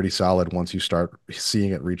actually pretty solid once you start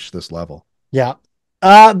seeing it reach this level. Yeah.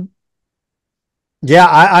 Yeah,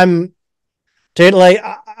 I'm dude, like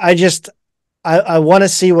I want to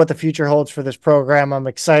see what the future holds for this program. I'm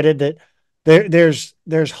excited that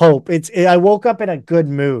there's hope. I woke up in a good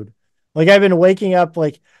mood. Like I've been waking up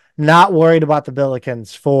like not worried about the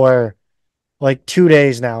Billikens for like 2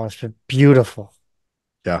 days now. It's been beautiful.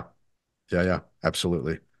 Yeah, yeah,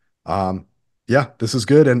 absolutely. Yeah, this is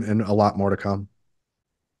good, and a lot more to come.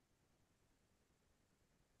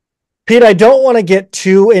 Pete, I don't want to get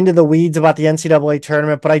too into the weeds about the NCAA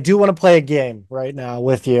tournament, but I do want to play a game right now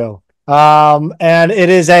with you. And it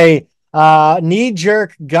is a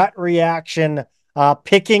knee-jerk gut reaction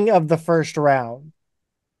picking of the first round.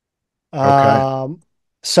 Okay.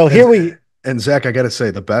 So here And we and Zach, I got to say,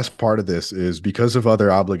 the best part of this is because of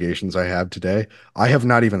other obligations I have today, I have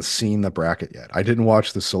not even seen the bracket yet. I didn't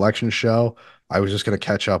watch the selection show. I was just going to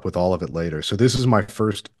catch up with all of it later. So this is my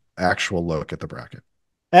first actual look at the bracket.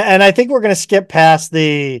 and I think we're going to skip past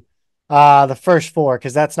the first four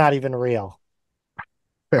because that's not even real.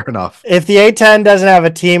 Fair enough. If the A10 doesn't have a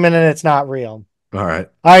team in it, it's not real. All right.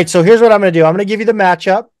 All right, so here's what I'm going to do. I'm going to give you the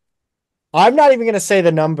matchup. I'm not even going to say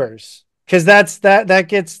the numbers because that's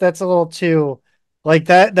a little too like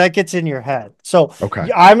that gets in your head. So Okay.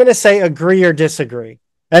 I'm going to say agree or disagree,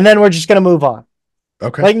 and then we're just going to move on.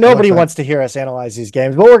 Okay. Like I like nobody that. wants to hear us analyze these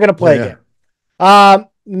games, but we're going to play Yeah, a game.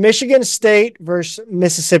 Michigan State versus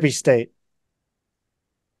Mississippi State.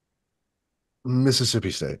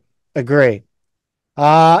 Mississippi State. Agree.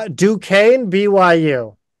 Duquesne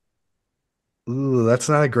BYU. Ooh, that's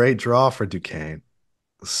not a great draw for Duquesne.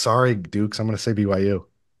 Sorry, Dukes. I'm going to say BYU.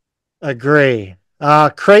 Agree.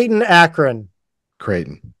 Creighton Akron.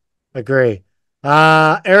 Creighton. Agree.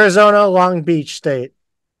 Arizona, Long Beach State.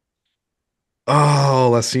 Oh,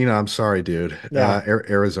 Lassina, I'm sorry, dude. Yeah,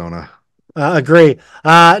 Arizona. agree.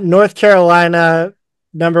 North Carolina,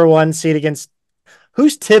 number one seed against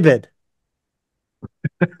who's Tibbet?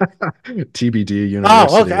 TBD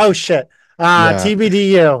Oh, okay. University. Oh shit. Yeah.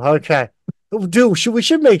 TBDU. Okay. Dude, we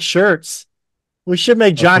should make shirts. We should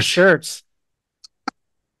make Oh, Josh shirts.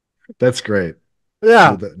 that's great.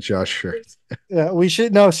 Yeah. The Josh shirt. Yeah, we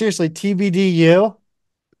should no, seriously, TBDU.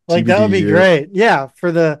 Like that would be TBDU. great. Yeah,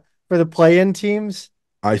 for the play-in teams.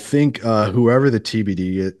 I think whoever the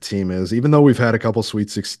TBD team is, even though we've had a couple sweet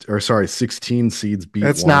six or sorry, 16 seeds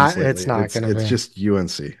beat ones It's lately, not gonna it's be. just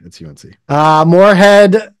UNC. It's UNC.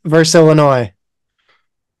 Moorhead versus Illinois.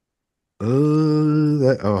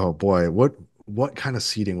 Oh boy, what kind of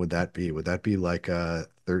seeding would that be? Would that be like 13,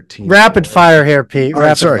 Rapid 12? fire here, Pete. All right,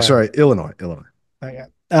 Rapid sorry, fire. sorry. Illinois. Okay.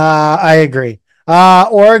 I agree.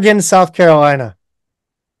 Oregon, South Carolina.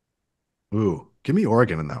 Ooh, give me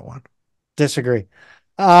Oregon in that one. Disagree.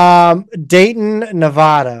 Dayton,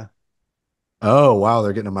 Nevada. Oh wow,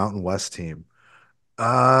 they're getting a Mountain West team.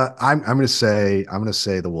 I'm gonna say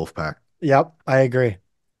the Wolfpack. Yep, I agree.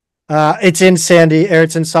 It's in Sandy, or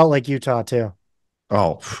it's in Salt Lake, Utah, too.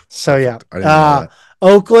 Oh, So yeah. perfect. I didn't even know that.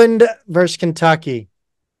 Oakland versus Kentucky.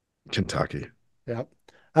 Kentucky. Yep.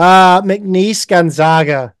 McNeese,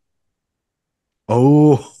 Gonzaga.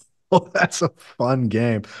 Oh, that's a fun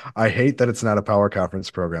game. I hate that it's not a power conference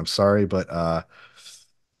program. Sorry, but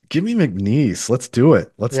give me McNeese. Let's do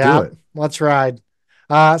it. Let's do Yeah, it. let's ride.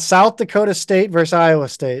 South Dakota State versus Iowa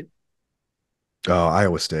State. Oh,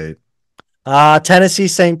 Iowa State, Tennessee,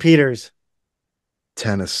 St. Peter's.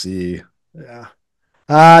 Tennessee. Yeah.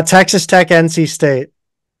 Texas Tech, NC State.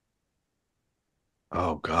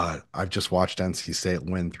 Oh God, I've just watched NC State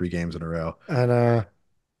win 3 games in a row. And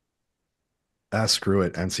Screw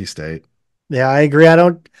it, NC State. yeah, I agree. I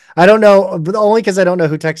don't know, but only because I don't know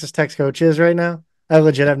who Texas Tech's coach is right now. I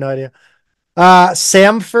legit have no idea.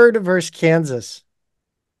 Samford versus Kansas.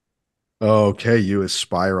 Oh, KU is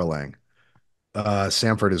spiraling.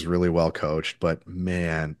 Samford is really well coached, but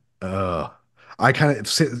man, I kind of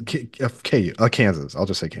Kansas. I'll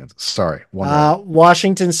just say Kansas. Sorry, one wrong.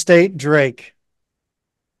 Washington State, Drake.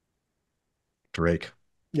 Drake.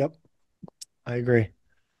 Yep, I agree.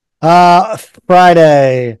 Uh,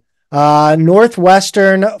 Friday.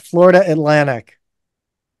 Northwestern, Florida Atlantic.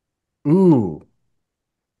 Ooh,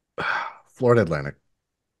 Florida Atlantic.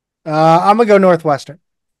 I'm gonna go Northwestern.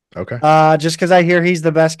 Okay, Just because I hear he's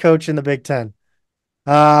the best coach in the Big Ten.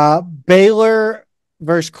 Baylor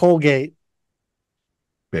versus Colgate.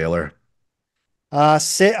 Baylor. I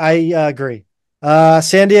agree.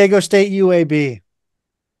 San Diego State, UAB.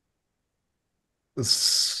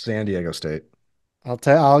 San Diego State.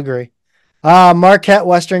 I'll agree. Marquette,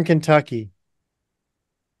 Western Kentucky.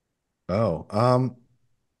 Oh,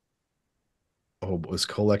 was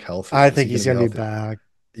Kolek healthy? I Is think he going he's to be gonna be healthy? back.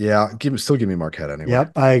 Yeah, still give me Marquette anyway.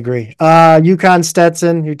 Yep, I agree. Yukon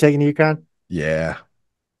Stetson. You're taking Yukon. Yeah.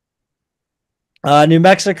 New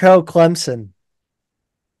Mexico, Clemson.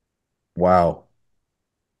 Wow.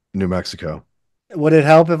 New Mexico. Would it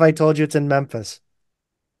help if I told you it's in Memphis?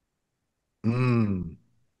 Mm.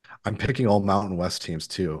 I'm picking all Mountain West teams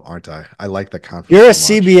too, aren't I? I like the conference You're a so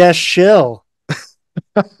much. CBS shill.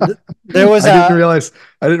 There was I didn't a realize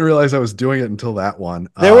I didn't realize I was doing it until that one.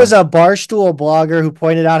 there was a Barstool blogger who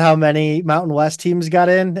pointed out how many Mountain West teams got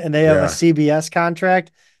in, and they have a Yeah. CBS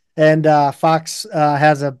contract, and Fox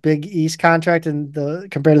has a Big East contract, and the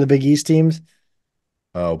compared to the Big East teams,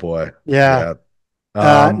 Oh boy. yeah,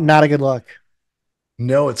 Yeah. Um, not a good look.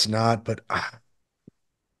 no, it's not, but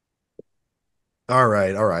all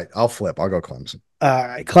right, all right. I'll flip. I'll go Clemson. All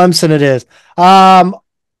right, Clemson it is. Um,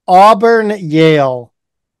 Auburn, Yale.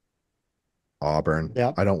 Auburn.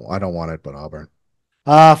 Yep. I don't want it, but Auburn.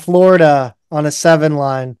 Florida on a 7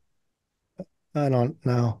 line. I don't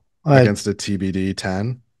know. Against a TBD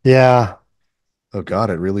 10. Yeah. Oh God,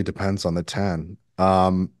 it really depends on the 10.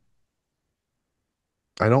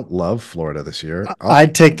 I don't love Florida this year.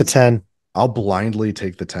 I'd take the 10. I'll blindly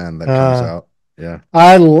take the 10 that comes Uh, out. Yeah.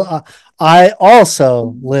 I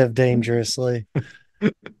also live dangerously.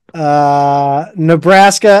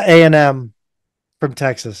 Nebraska A&M from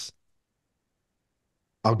Texas,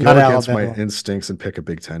 I'll not go against my Alabama. instincts and pick a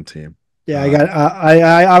Big Ten team. Yeah, I Uh, got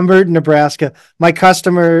I'm rooting Nebraska. My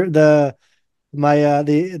customer, the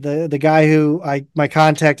guy who my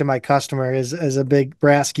contact and my customer is a big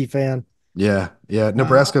Brasky fan. yeah, yeah. Uh,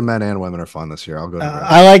 Nebraska men and women are fun this year. I'll go I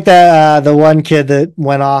Nebraska. like that the one kid that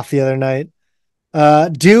went off the other night.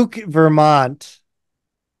 Duke, Vermont.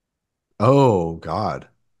 Oh God,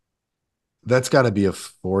 that's got to be a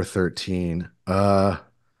 413. Uh,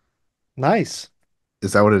 Nice.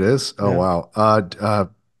 is that what it is? Oh Yeah. wow.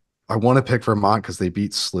 I want to pick Vermont because they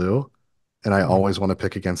beat SLU, and I always want to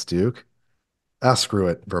pick against Duke. Ah, screw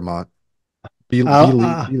it, Vermont. I'll,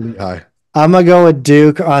 uh, Be Lehigh. I'm gonna go with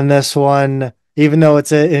Duke on this one, even though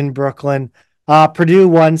it's in Brooklyn. Purdue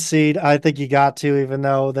 1 seed. I think you got to, even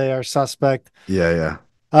though they are suspect. Yeah,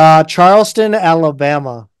 yeah. Charleston,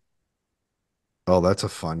 Alabama. Oh, that's a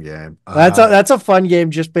fun game. That's a fun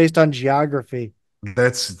game just based on geography.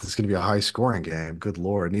 That's going to be a high scoring game. Good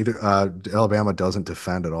Lord. Neither Alabama doesn't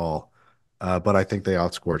defend at all. But I think they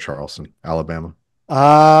outscore Charleston, Alabama.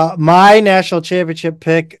 My national championship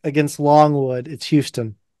pick against Longwood. It's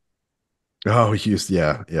Houston. Oh, Houston.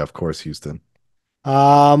 Yeah, yeah, of course, Houston.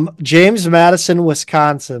 James Madison,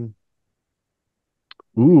 Wisconsin.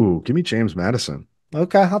 Ooh, give me James Madison.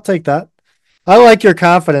 Okay, I'll take that. I like your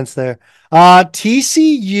confidence there.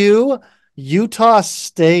 TCU, Utah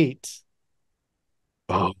State.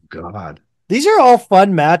 Oh God. These are all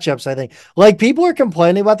fun matchups, I think. Like people are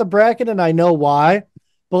complaining about the bracket, and I know why,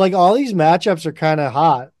 but like all these matchups are kind of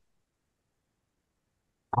hot.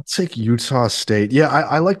 I'll take Utah State. Yeah,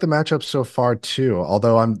 I like the matchup so far too.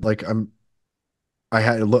 Although I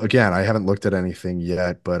had look again, I haven't looked at anything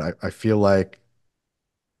yet, but I feel like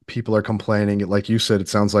people are complaining. Like you said, it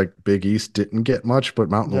sounds like Big East didn't get much, but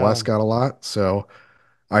Mountain Yeah. West got a lot. So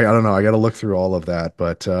I don't know. I got to look through all of that,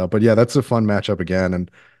 but yeah, that's a fun matchup again, and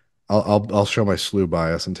I'll show my SLU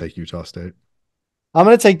bias and take Utah State. I'm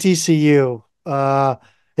gonna take TCU.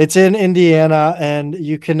 It's in Indiana, and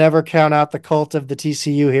you can never count out the cult of the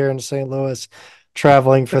TCU here in St. Louis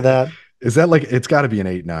traveling for that. Is that like it's got to be an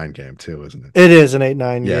 8-9 game too, isn't it? It is an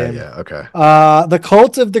 8-9 Yeah, game. yeah, okay. The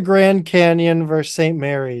cult of the Grand Canyon versus St.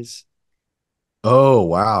 Mary's. Oh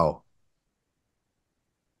wow.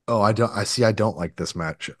 Oh, I don't like this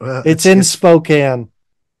match. It's in Spokane.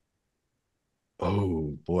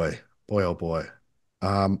 Oh boy, oh boy.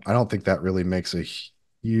 I don't think that really makes a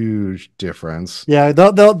huge difference. Yeah,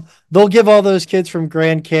 they'll give all those kids from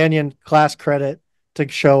Grand Canyon class credit to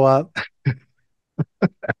show up.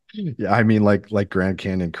 Yeah, I mean, like Grand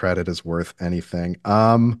Canyon credit is worth anything.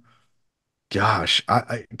 Gosh,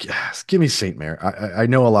 yes, give me St. Mary. I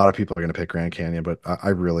know a lot of people are going to pick Grand Canyon, but I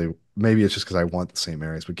really maybe it's just because I want the St.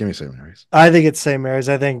 Mary's, but give me St. Mary's. I think it's St. Mary's.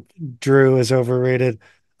 I think Drew is overrated.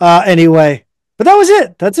 Anyway, but that was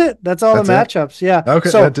it. That's it. That's all the That's it. matchups. Yeah. Okay,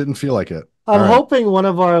 that So didn't feel like it. All I'm right. hoping one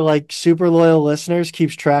of our like super loyal listeners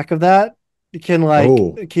keeps track of that. You can like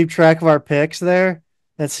Oh, keep track of our picks there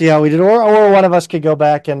and see how we did, or one of us could go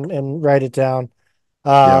back and write it down.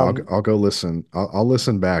 yeah, Um, I'll go listen. I'll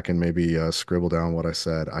listen back and maybe scribble down what I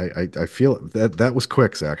said. I feel that was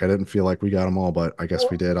quick, Zach. I didn't feel like we got them all, but I guess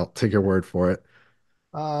we did. I'll take your word for it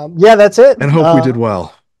yeah, that's it. and hope we did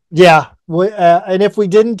well. Yeah. And if we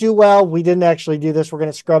didn't do well, we didn't actually do this. We're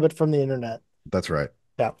going to scrub it from the internet. That's right.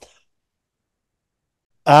 Yeah.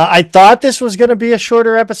 I thought this was going to be a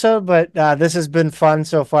shorter episode, but this has been fun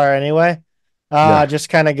so far anyway. Yeah. Just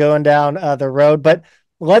kind of going down the road. But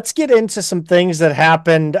let's get into some things that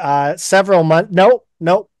happened several months. No,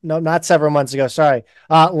 not several months ago. Sorry.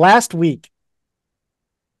 Last week.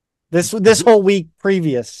 This whole week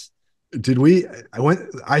previous. Did we?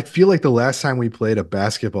 I feel like the last time we played a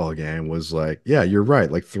basketball game was like, yeah, you're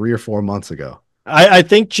right, like 3 or 4 months ago. I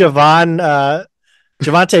think Javante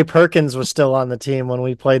Perkins was still on the team when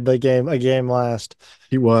we played a game last.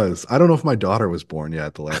 He was. I don't know if my daughter was born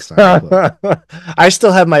yet the last time we played. I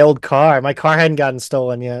still have my old car. My car hadn't gotten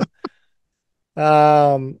stolen yet.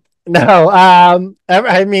 No,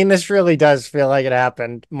 I mean, this really does feel like it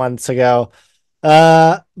happened months ago.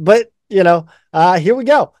 But here we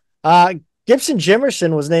go. Gibson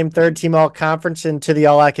Jimerson was named third team all conference into the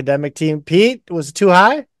all academic team. Pete, was it too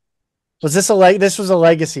high? Was this this was a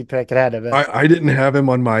legacy pick? It had to be. I didn't have him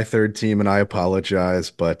on my third team, and I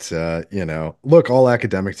apologize. But look, all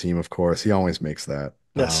academic team, of course, he always makes that.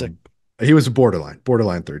 Yes. He was a borderline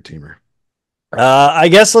third teamer. I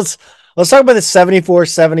guess let's talk about the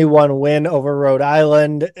 74-71 win over Rhode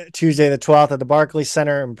Island Tuesday the 12th at the Barclays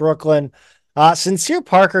Center in Brooklyn. Sincere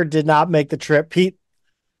Parker did not make the trip. Pete,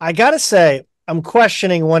 I gotta say, I'm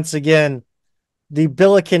questioning once again the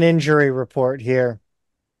Billiken injury report here.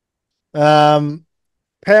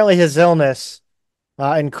 Apparently his illness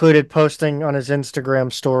included posting on his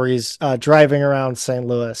Instagram stories driving around St.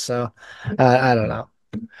 Louis. So I don't know.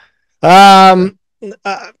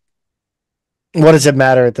 What does it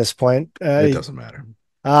matter at this point? It doesn't matter.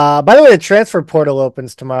 By the way, the transfer portal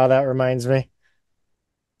opens tomorrow. That reminds me.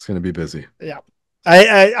 It's going to be busy. Yeah.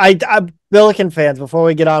 I Billiken fans, before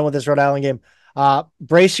we get on with this Rhode Island game,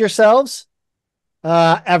 brace yourselves.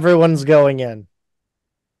 Everyone's going in.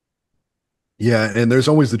 Yeah, and there's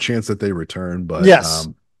always the chance that they return, but Yes.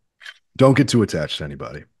 don't get too attached to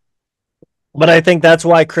anybody. But I think that's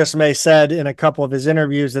why Chris May said in a couple of his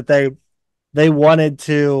interviews that they wanted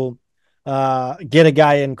to get a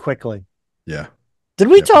guy in quickly. Yeah, Did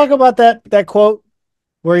we yeah, for talk sure. about that quote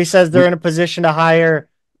where he says they're We in a position to hire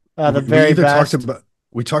the we very either best?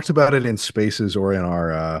 talked about it in Spaces or in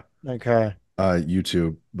our Okay.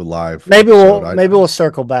 YouTube the live Maybe episode. we'll I maybe we'll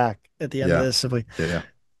circle back at the end of Yeah, this if we yeah,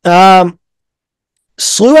 um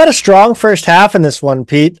SLU had a strong first half in this one,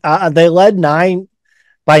 Pete. They led 9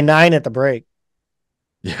 by 9 at the break.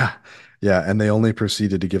 yeah, yeah, and they only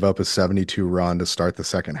proceeded to give up a 72 run to start the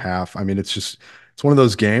second half. I mean, it's one of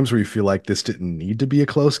those games where you feel like this didn't need to be a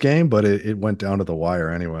close game, but it went down to the wire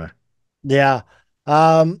anyway. Yeah.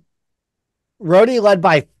 Um Rhodey led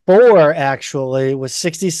by 4 actually with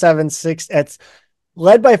 67-6 at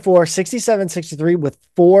led by 4, 67-63 with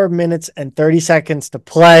 4 minutes and 30 seconds to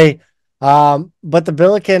play. But the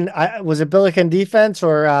Billiken, was it Billiken defense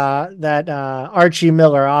or that Archie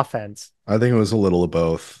Miller offense? I think it was a little of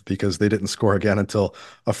both because they didn't score again until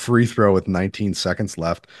a free throw with 19 seconds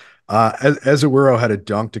left. Ezewiro had a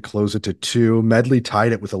dunk to close it to 2. Medley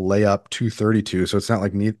tied it with a layup 2:32. So it's not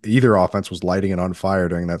like either offense was lighting it on fire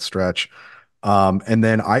during that stretch. And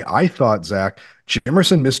then I thought Zach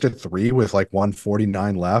Jimerson missed a 3 with like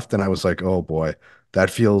 149 left, and I was like, oh boy, that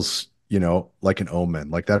feels like an omen.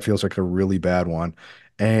 Like that feels like a really bad one.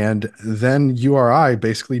 And then URI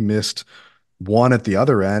basically missed one at the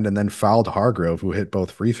other end and then fouled Hargrove, who hit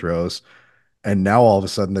both free throws. And now all of a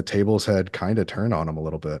sudden the tables had kind of turned on him a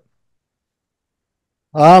little bit.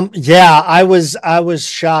 Yeah, I was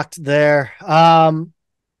shocked there.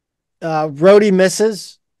 Rhodey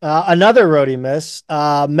misses. Another Rhodey miss.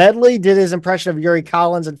 Medley did his impression of Yuri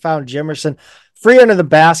Collins and found Jimerson free under the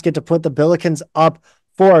basket to put the Billikens up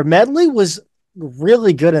 4. Medley was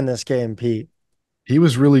really good in this game, Pete. He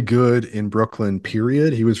was really good in Brooklyn,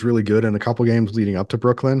 period. He was really good in a couple games leading up to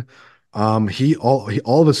Brooklyn. He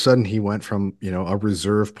all of a sudden he went from, a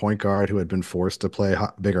reserve point guard who had been forced to play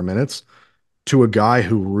bigger minutes to a guy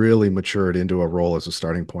who really matured into a role as a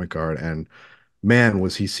starting point guard. And man,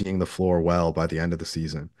 was he seeing the floor well by the end of the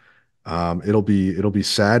season. It'll be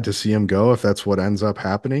sad to see him go if that's what ends up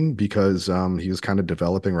happening because he was kind of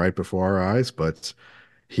developing right before our eyes, but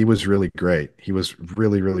he was really great. He was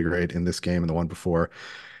really, really great in this game and the one before.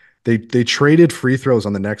 They traded free throws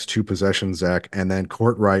on the next 2 possessions, Zach, and then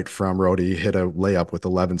Courtwright from Rhodey hit a layup with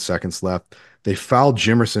 11 seconds left. They fouled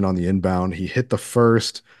Jimerson on the inbound. He hit the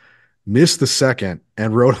first, missed the second,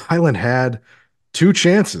 and Rhode Island had two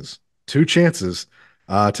chances to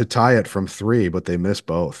tie it from 3, but they missed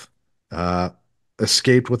both. Uh,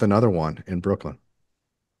 Escaped with another one in Brooklyn.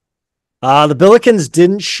 The Billikens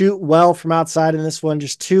didn't shoot well from outside in this one,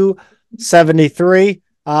 just 273.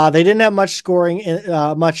 They didn't have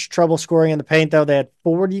much trouble scoring in the paint, though. They had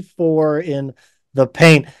 44 in the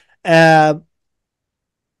paint. Uh,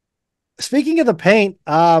 Speaking of the paint,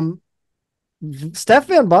 Steph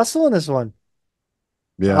Van Bussel in this one.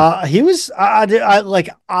 Yeah. He was,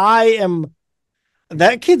 I am,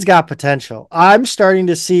 that kid's got potential. I'm starting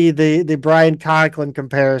to see the Brian Conklin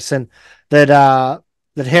comparison that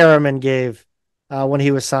Harriman gave when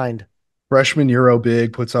he was signed. Freshman Euro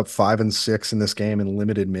big puts up 5 and 6 in this game in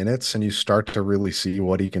limited minutes, and you start to really see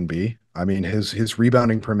what he can be. I mean, his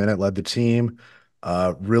rebounding per minute led the team.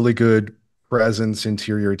 Really good presence,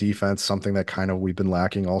 interior defense, something that kind of we've been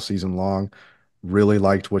lacking all season long. Really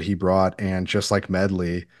liked what he brought, and just like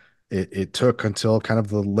Medley, it took until kind of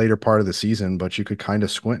the later part of the season, but you could kind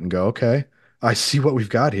of squint and go, okay, I see what we've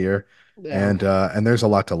got here, Yeah. and there's a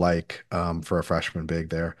lot to like for a freshman big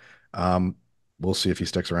there. Um, we'll see if he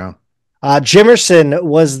sticks around. Jimerson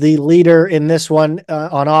was the leader in this one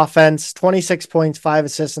on offense, 26 points, 5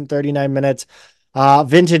 assists in 39 minutes.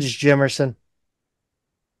 Vintage Jimerson.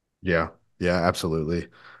 Yeah, yeah, absolutely.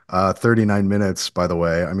 39 minutes, by the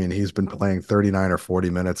way. I mean, he's been playing 39 or 40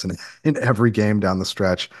 minutes in every game down the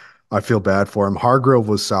stretch. I feel bad for him. Hargrove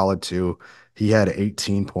was solid too. He had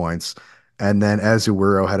 18 points. And then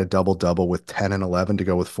Azuero had a double-double with 10 and 11 to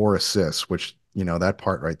go with 4 assists, which, that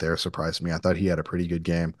part right there surprised me. I thought he had a pretty good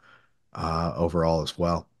game overall as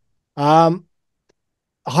well. Um,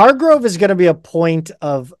 Hargrove is going to be a point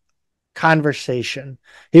of conversation.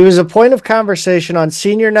 He was a point of conversation on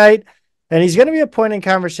senior night, and he's going to be a point in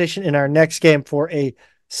conversation in our next game for a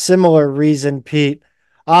similar reason, Pete.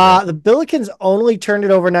 Yeah. The Billikens only turned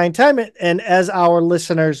it over 9 times, and as our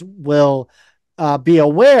listeners will be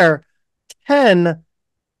aware, 10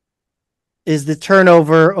 is the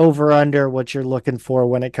turnover over under what you're looking for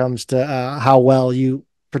when it comes to how well you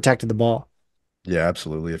protected the ball. Yeah,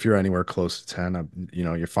 absolutely. If you're anywhere close to 10,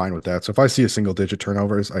 you're fine with that. So if I see a single digit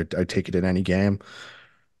turnovers, I take it in any game.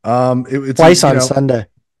 It's Twice on Sunday.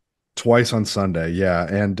 twice on Sunday. Yeah.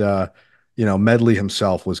 And, Medley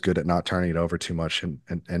himself was good at not turning it over too much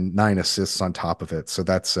and 9 assists on top of it. So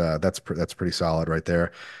that's pretty solid right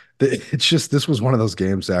there. It's just, this was one of those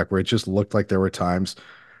games, Zach, where it just looked like there were times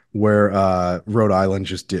where Rhode Island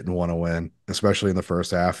just didn't want to win, especially in the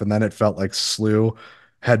first half. And then it felt like SLU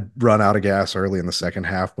had run out of gas early in the second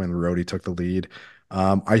half when Rhodey took the lead.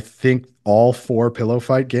 I think all four pillow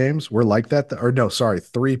fight games were like that, or no, sorry,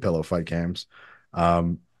 three pillow fight games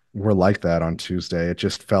um, were like that on Tuesday. It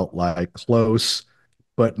just felt like close,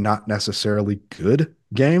 but not necessarily good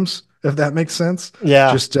games, if that makes sense.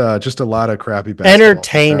 Yeah. Just a lot of crappy basketball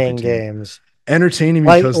from crappy Entertaining teams. games. Entertaining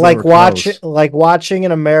Like because they like were watching close. like watching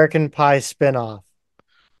an American Pie spinoff.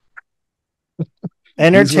 These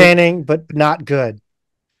were Entertaining, but not good.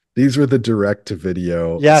 These were the direct to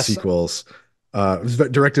video Yes, sequels,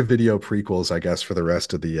 direct to video prequels, I guess, for the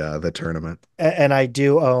rest of the tournament. and I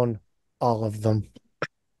do own all of them.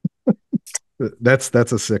 That's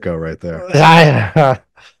a sicko right there.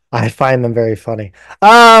 I find them very funny.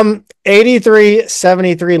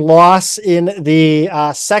 83-73 loss in the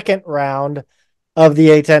second round of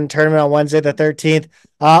the A10 tournament on Wednesday the 13th.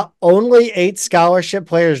 Only 8 scholarship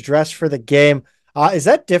players dressed for the game. Is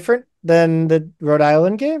that different than the Rhode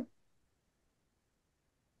Island game?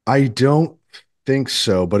 I don't think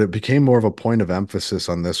so, but it became more of a point of emphasis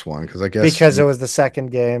on this one because I guess Because it was the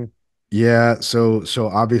second game. yeah. So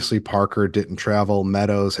obviously Parker didn't travel.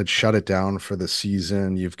 Meadows had shut it down for the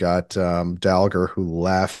season. You've got Dalger who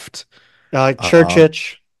left. Um,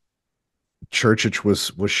 Churchich Churchich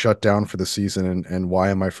was shut down for the season, and why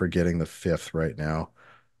am I forgetting the fifth right now?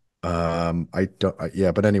 I don't.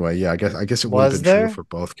 Yeah, but anyway, yeah. I guess it would have was been true there. for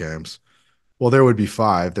both games. Well, there would be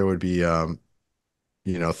five. There would be 13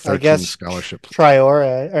 I guess scholarship.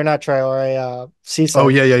 Triore or not Triore, Oh Cisse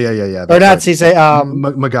yeah, yeah, yeah, yeah, yeah. or That's not right.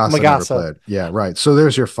 Cisse, Magassa never Magassa. played. Yeah, right. So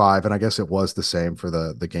there's your five, and I guess it was the same for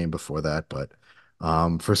the game before that, but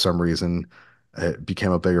for some reason it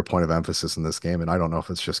became a bigger point of emphasis in this game, and I don't know if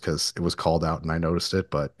it's just because it was called out and I noticed it,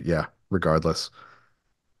 but yeah, regardless.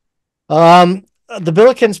 The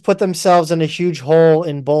Billikens put themselves in a huge hole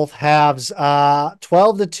in both halves.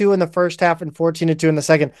 12-2 in the first half and 14-2 in the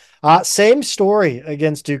second. Same story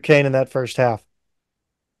against Duquesne in that first half.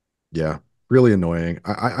 Yeah, really annoying.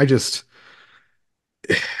 I just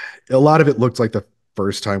a lot of it looked like the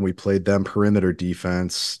first time we played them perimeter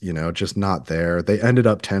defense, just not there. They ended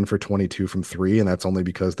up 10 for 22 from three, and that's only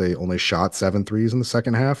because they only shot 7 threes in the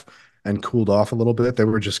second half and cooled off a little bit. They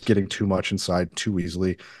were just getting too much inside too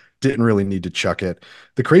easily. Didn't really need to chuck it.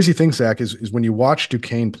 The crazy thing, Zach, is when you watch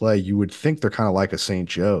Duquesne play, you would think they're kind of like a St.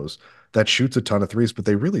 Joe's that shoots a ton of threes, but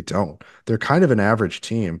they really don't. They're kind of an average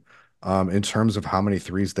team in terms of how many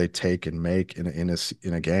threes they take and make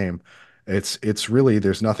in a game. It's really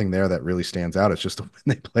there's nothing there that really stands out. It's just when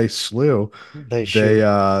they play SLU, They they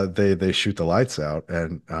shoot. they shoot the lights out.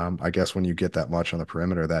 And I guess when you get that much on the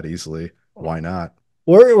perimeter that easily, why not?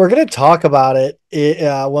 We're gonna talk about it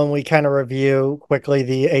when we kind of review quickly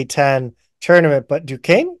the A10 tournament, but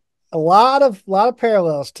Duquesne, a lot of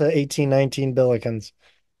parallels to 18-19 Billikens.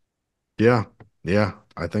 Yeah, yeah,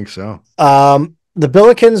 I think so. The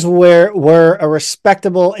Billikens were a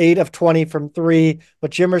respectable 8 of 20 from three,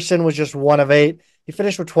 but Jimerson was just 1 of 8. He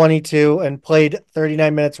finished with 22 and played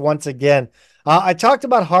 39 minutes once again. I talked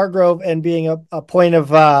about Hargrove and being a point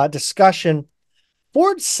of discussion.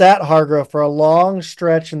 Ford sat Hargrove for a long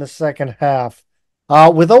stretch in the second half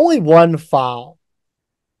with only 1 foul.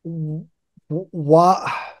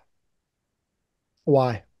 Why?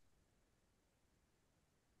 Why?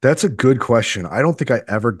 That's a good question. I don't think I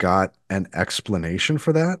ever got an explanation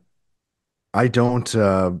for that. I don't.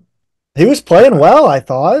 He was playing well, I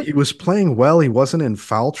thought. He was playing well. He wasn't in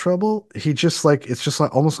foul trouble. He just like it's just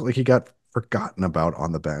like almost like he got forgotten about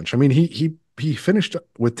on the bench. I mean, he finished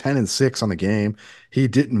with 10 and 6 on the game. He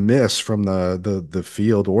didn't miss from the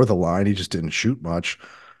field or the line. He just didn't shoot much.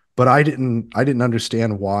 But I didn't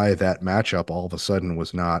understand why that matchup all of a sudden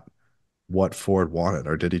was not what Ford wanted,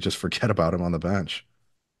 or did he just forget about him on the bench?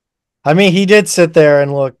 I mean, he did sit there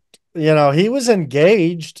and look, he was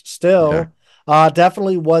engaged Yeah. still.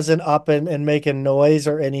 Definitely wasn't up and making noise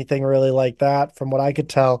or anything really like that from what I could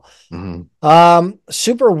tell. Hmm.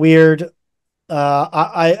 Super weird.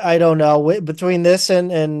 I don't know between this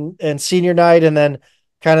and senior night and then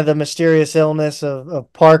kind of the mysterious illness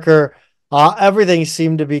of Parker. Everything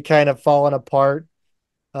seemed to be kind of falling apart.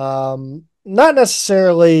 Not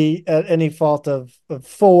necessarily at any fault of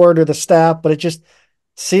Ford or the staff, but it just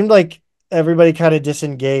seemed like everybody kind of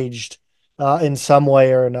disengaged in some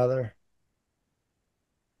way or another.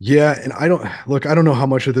 Yeah, and I don't know how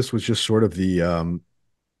much of this was just sort of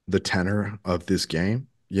the tenor of this game,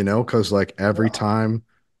 because like every time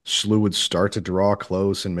SLU would start to draw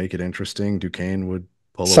close and make it interesting, Duquesne would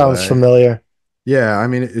pull Sounds away. familiar. Yeah, I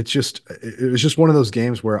mean, it was just one of those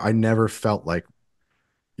games where I never felt like,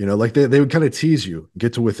 like they would kind of tease you,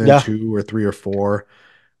 get to within Yeah. two or three or four,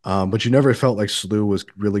 but you never felt like SLU was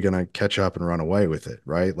really going to catch up and run away with it,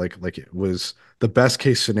 right? Like it was the best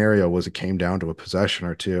case scenario was it came down to a possession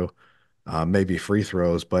or two, maybe free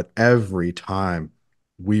throws, but every time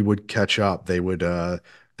we would catch up, they would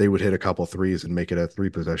hit a couple threes and make it a three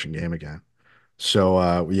possession game again.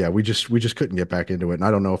 So yeah, we just couldn't get back into it. And I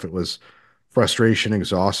don't know if it was frustration,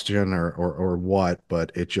 exhaustion, or what,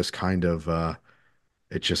 but it just kind of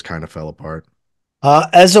fell apart.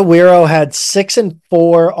 Ezawiro had 6 and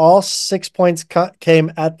 4. All 6 points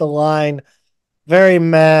came at the line. Very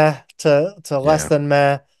meh to less Yeah. than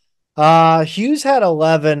meh. Hughes had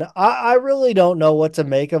 11. I really don't know what to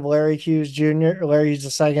make of Larry Hughes Jr., Larry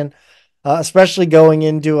Hughes II, especially going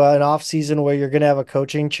into an off season where you're going to have a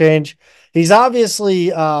coaching change. He's obviously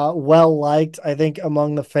well liked, I think,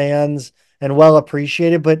 among the fans and well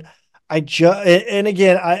appreciated. But and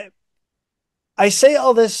again, I say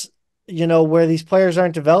all this, where these players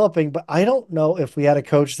aren't developing, but I don't know if we had a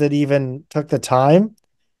coach that even took the time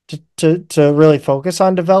to really focus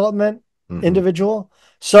on development Hmm. individual.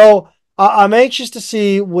 So I'm anxious to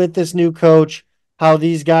see with this new coach how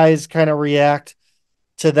these guys kind of react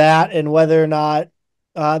to that and whether or not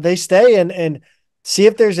they stay and see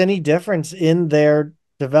if there's any difference in their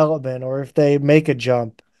development or if they make a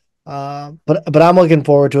jump. But I'm looking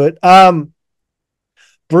forward to it.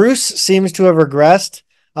 Bruce seems to have regressed.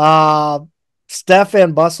 Uh, Steph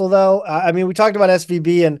and Bustle, though, I mean, we talked about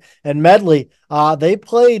SVB and Medley. They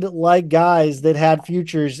played like guys that had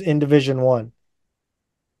futures in Division One.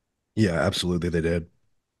 Yeah, absolutely, they did.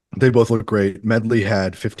 They both look great. Medley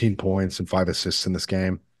had 15 points and 5 assists in this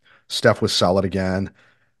game. Steph was solid again.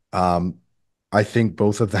 Um, I think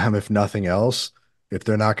both of them, if nothing else, if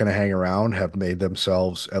they're not going to hang around, have made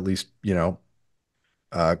themselves at least,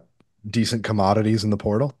 uh, decent commodities in the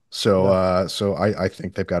portal. So, Yeah. I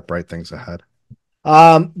think they've got bright things ahead.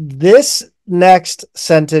 This next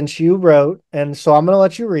sentence you wrote, and so I'm going to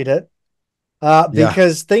let you read it Yeah.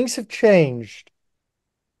 because things have changed.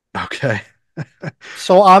 Okay.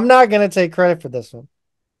 So I'm not going to take credit for this one.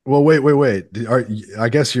 Well, wait. I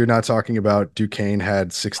guess you're not talking about Duquesne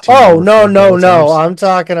had 16 Oh, more no, field goal no, no. attempts? I'm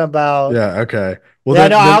talking about, Yeah, okay. Well, yeah,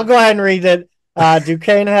 no, I'll then go ahead and read it.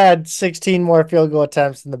 Duquesne had 16 more field goal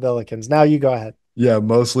attempps than the Billikens. Now you go ahead. yeah,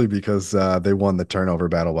 mostly because they won the turnover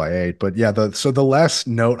battle by 8. But yeah, the last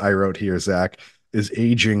note I wrote here, Zach, is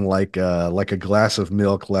aging like a glass of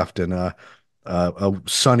milk left in a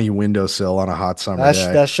sunny windowsill on a hot summer That's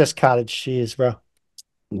day. that's just cottage cheese, bro.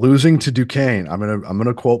 Losing to Duquesne, I'm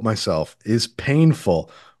gonna quote myself, is painful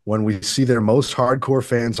when we see their most hardcore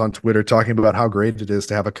fans on Twitter talking about how great it is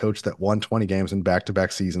to have a coach that won 20 games in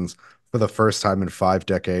back-to-back seasons for the first time in 5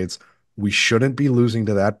 decades. We shouldn't be losing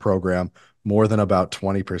to that program more than about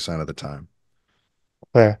 20% of the time.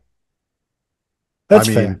 Fair. I That's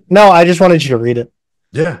fair. mean, No, I just wanted you to read it.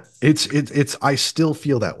 yeah, it's I still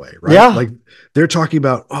feel that way, right? Yeah. Like they're talking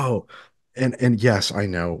about, oh, and yes, I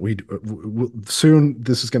know we soon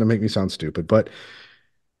this is going to make me sound stupid, but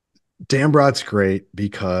Dambrot's great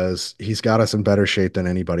because he's got us in better shape than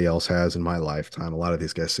anybody else has in my lifetime. A lot of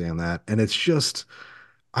these guys saying that, and I'm just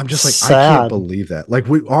like, I can't Sad. believe that. Like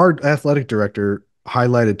our athletic director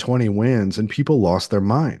highlighted 20 wins, and people lost their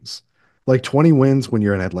minds. Like 20 wins when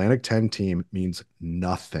you're an Atlantic 10 team means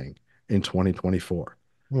nothing in 2024.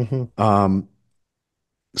 Hmm. Um,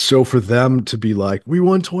 so for them to be like, we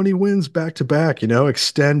won 20 wins back to back,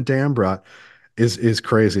 extend Dambrot is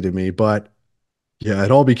crazy to me. But yeah,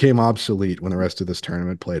 it all became obsolete when the rest of this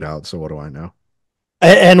tournament played out. So what do I know?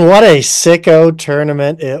 And what a sicko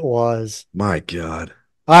tournament it was. My God,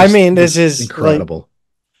 I just mean, this was is incredible.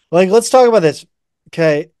 let's talk about this.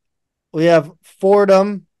 Okay. We have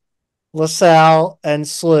Fordham, LaSalle, and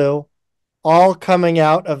SLU all coming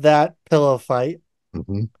out of that pillow fight.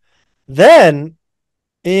 Hmm. Then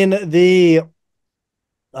in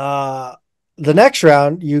uh the next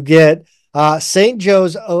round, you get St.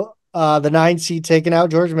 Joe's the 9 seed taking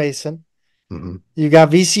out George Mason. Hmm. You got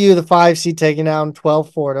VCU the 5 seed taking out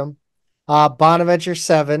 12 Fordham. Bonaventure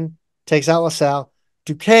 7 takes out LaSalle.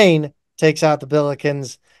 Duquesne takes out the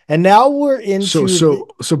Billikens. And now we're So into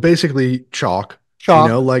the so basically chalk. chalk.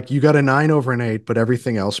 Like you got a 9 over an 8, but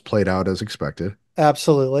everything else played out as expected.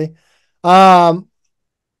 Absolutely. Um,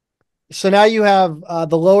 so now you have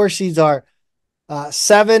the lower seeds are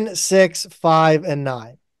 7, 6, 5, and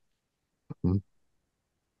 9. Mhm.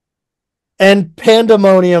 And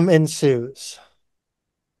pandemonium ensues.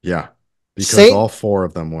 Yeah, because Saint all four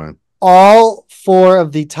of them went. all four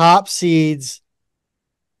of the top seeds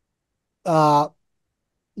uh,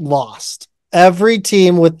 lost. Every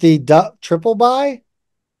team with the triple bye,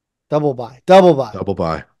 double bye. Double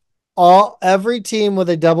bye. Every team with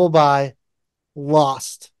a double bye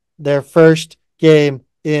lost their first game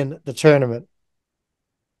in the tournament.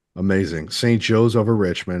 Amazing. St. Joe's over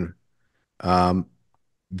Richmond. Um,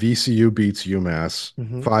 VCU beats UMass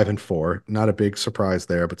Mm-hmm. 5-4. Not a big surprise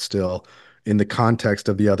there, but still, in the context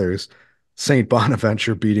of the others, St.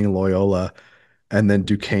 Bonaventure beating Loyola and then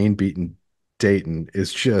Duquesne beating Dayton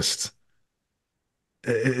is just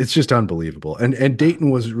it's just unbelievable. And Dayton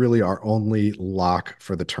was really our only lock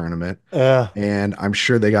for the tournament. A And I'm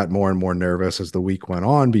sure they got more and more nervous as the week went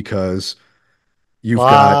on because you've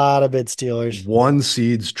got lot of bid stealers. one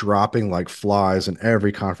seeds dropping like flies in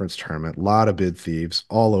every conference tournament, a lot of bid thieves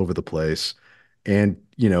all over the place. And,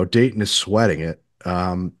 Dayton is sweating it,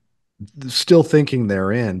 still thinking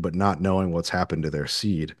they're in, but not knowing what's happened to their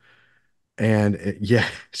seed. And yeah,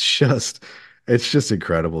 it's just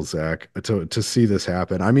incredible, Zach, to see this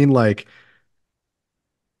happen. I mean, like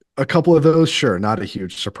a couple of those, sure, not a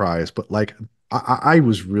huge surprise, but like I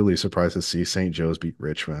was really surprised to see St. Joe's beat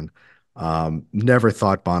Richmond. Never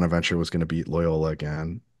thought Bonaventure was going to beat Loyola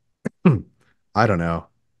again. I don't know.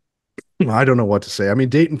 I don't know what to say. I mean,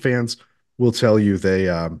 Dayton fans will tell you they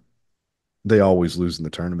always lose in the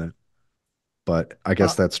tournament, but I Uh,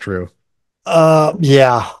 guess that's true.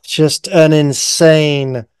 yeah, just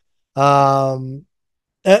um,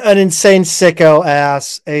 an insane sicko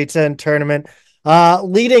ass A10 tournament,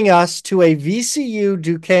 leading us to a VCU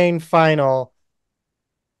Duquesne final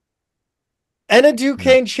and a Yeah.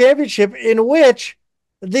 Duquesne championship in which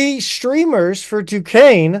the streamers for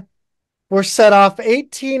Duquesne were set off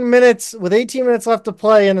 18 minutes with 18 minutes left to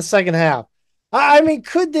play in the second half. I mean,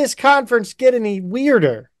 could this conference get any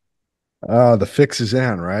weirder? The fix is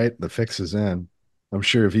in, right? The fix is in. I'm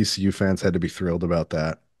sure VCU fans had to be thrilled about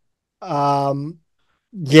that. Um,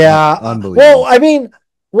 yeah. Well, Unbelievable. I mean,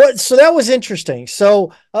 what? So that was interesting.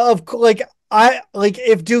 So, like, I like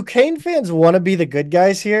if Duquesne fans want to be the good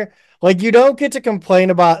guys here, like, you don't get to complain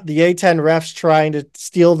about the A10 refs trying to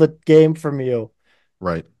steal the game from you.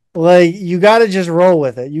 Right. Like, you got to just roll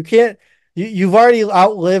with it. You can't. You've already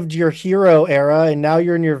outlived your hero era, and now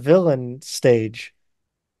you're in your villain stage.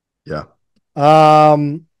 Yeah.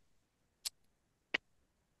 Um,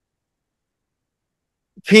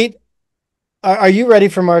 Pete, are you ready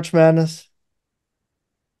for March Madness?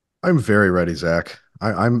 I'm very ready, Zach.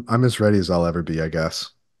 I'm as ready as I'll ever be, I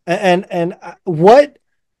guess. And what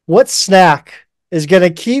snack is going to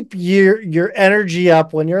keep your energy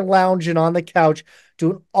up when you're lounging on the couch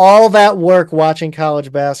doing all that work watching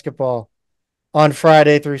college basketball on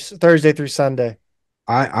Friday through Thursday through Sunday?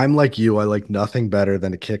 I'm like you. I like nothing better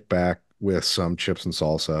than to kick back with some chips and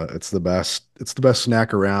salsa. It's the best. It's the best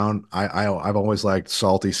snack around. I've always liked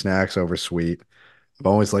salty snacks over sweet. I've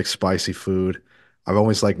always liked spicy food. I've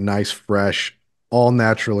always liked nice, fresh, all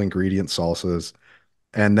natural ingredient salsas.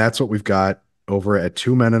 And that's what we've got over at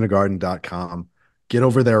twomeninthegarden.com. Get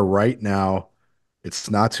over there right now. It's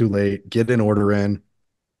not too late. Get an order in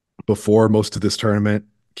before most of this tournament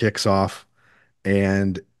kicks off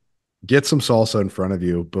and get some salsa in front of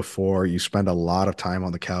you before you spend a lot of time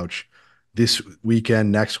on the couch this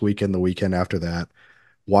weekend, next weekend, the weekend after that,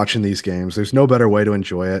 watching these games. There's no better way to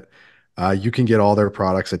enjoy it. You can get all their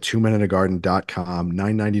products at twomeninthegarden.com,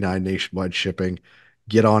 $9.99 nationwide shipping.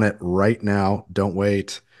 Get on it right now. Don't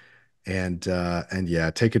wait. And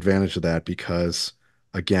yeah, take advantage of that because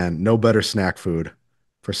again, no better snack food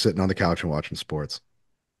for sitting on the couch and watching sports.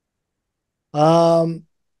 Um,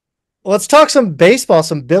 let's talk some baseball,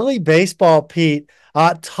 some Billy baseball, Pete.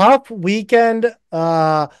 Tough weekend.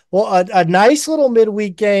 Well, a nice little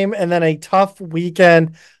midweek game, and then a tough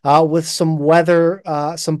weekend with some weather,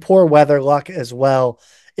 some poor weather luck as well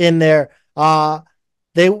in there.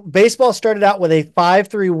 They baseball started out with a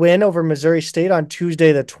 5-3 win over Missouri State on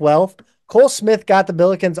Tuesday the 12th. Cole Smith got the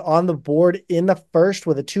Billikens on the board in the first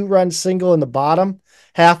with a 2-run single in the bottom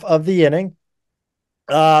half of the inning.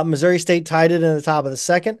 Missouri State tied it in the top of the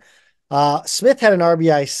second. Smith had an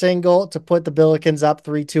RBI single to put the Billikens up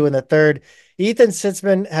 3-2 in the third. Ethan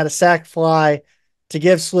Sitzman had a sac fly to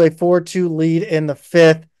give SLU a 4-2 lead in the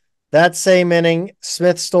fifth. That same inning,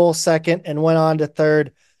 Smith stole second and went on to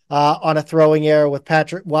third on a throwing error with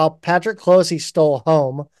Patrick. While Patrick Closey stole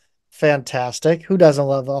home. Fantastic. Who doesn't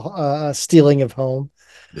love a stealing of home?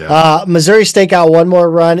 Yeah. Missouri State got one more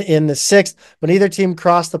run in the sixth, but neither team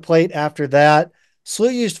crossed the plate after that.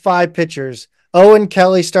 SLU used 5 pitchers. Owen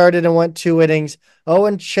Kelly started and went 2 innings.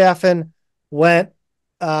 Owen Chaffin went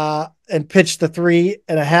and pitched the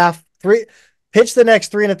 3.5, pitched the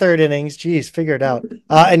next 3 1/3 innings. Geez, figure it out.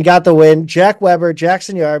 And got the win. Jack Weber,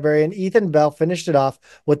 Jackson Yarberry, and Ethan Bell finished it off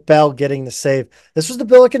with Bell getting the save. This was the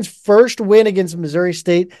Billikens' first win against Missouri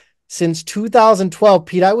State since 2012.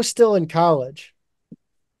 Pete, I was still in college.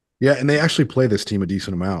 Yeah, and they actually play this team a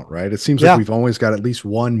decent amount, right? It seems like Yeah. we've always got at least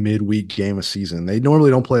one midweek game a season. They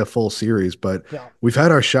normally don't play a full series, but Yeah. we've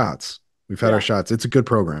had our shots. We've had Yeah. our shots. It's a good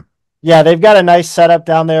program. Yeah, they've got a nice setup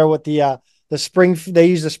down there with the spring. They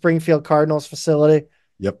use the Springfield Cardinals facility.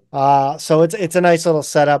 Yep. So it's a nice little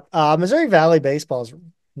setup. Missouri Valley baseball is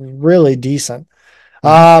really decent.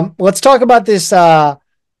 Mhm. Let's talk about this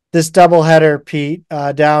doubleheader, Pete,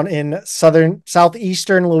 down in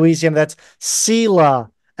southeastern Louisiana. That's SELA,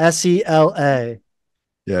 SELA.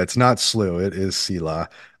 Yeah, it's not SLU. It is SELA.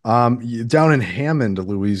 Down in Hammond,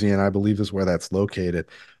 Louisiana, I believe is where that's located.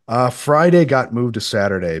 Friday got moved to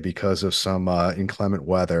Saturday because of some inclement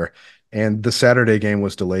weather, and the Saturday game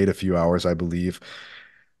was delayed a few hours, I believe.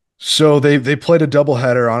 So they played a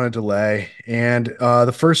doubleheader on a delay, and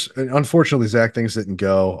the first, unfortunately, Zach, things didn't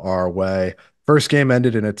go our way. First game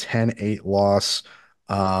ended in a 10-8 loss.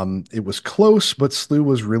 It was close, but SLU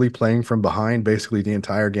was really playing from behind basically the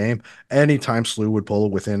entire game. Anytime SLU would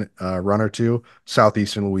pull within a run or two,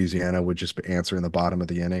 Southeastern Louisiana would just answer in the bottom of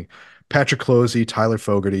the inning. Patrick Closey, Tyler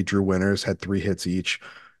Fogarty, Drew Winters had 3 hits each.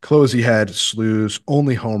 Closey had SLU's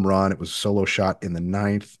only home run. It was a solo shot in the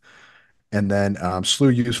ninth. And then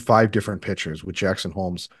SLU used 5 different pitchers, with Jackson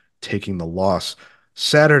Holmes taking the loss.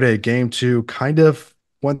 Saturday, game two kind of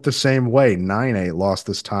went the same way. 9-8 lost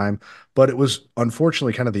this time, but it was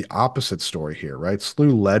unfortunately kind of the opposite story here, right?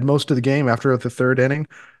 SLU led most of the game after the third inning,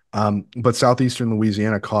 but Southeastern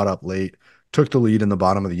Louisiana caught up late, took the lead in the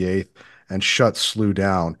bottom of the eighth, and shut SLU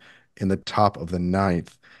down in the top of the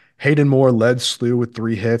ninth. Hayden Moore led SLU with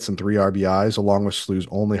 3 hits and 3 RBIs, along with SLU's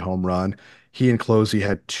only home run. He and Closey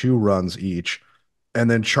had 2 runs each. And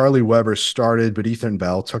then Charlie Weber started, but Ethan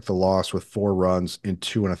Bell took the loss with 4 runs in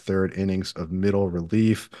 2 1/3 innings of middle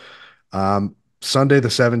relief. Sunday, the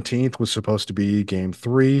 17th, was supposed to be game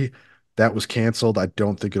 3. That was canceled. I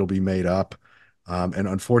don't think it'll be made up. And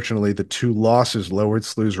unfortunately, the 2 losses lowered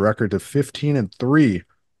SLU's record to 15-3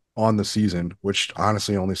 on the season, which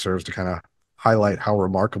honestly only serves to kind of highlight how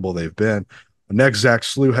remarkable they've been. Next, Zach,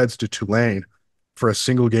 SLU heads to Tulane for a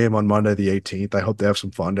single game on Monday, the 18th. I hope they have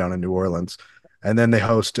some fun down in New Orleans. And then they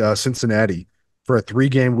host Cincinnati for a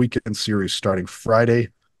 3-game weekend series starting Friday,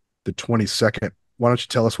 the 22nd. Why don't you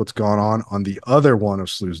tell us what's gone on the other one of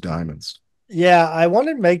SLU's Diamonds? Yeah, I want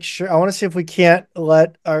to make sure. I want to see if we can't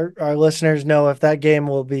let our listeners know if that game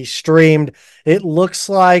will be streamed. It looks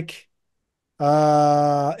like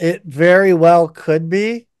it very well could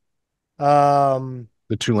be. The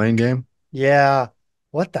Tulane game? Yeah.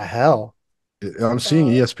 What the hell? I'm seeing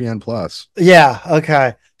ESPN Plus. Yeah.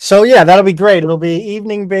 Okay. So yeah, that'll be great. It'll be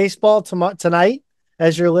evening baseball tonight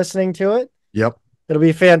as you're listening to it. Yep. It'll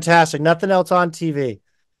be fantastic. Nothing else on TV.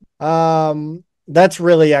 That's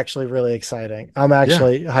really actually really exciting. I'm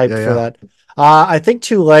actually hyped for that. I think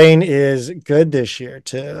Tulane is good this year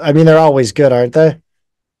too. I mean, they're always good, aren't they?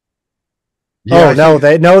 Yeah, Oh no,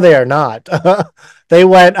 they are not. They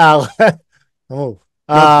went they're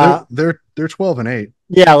 12-8.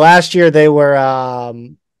 Yeah, last year they were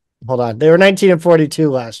hold on. They were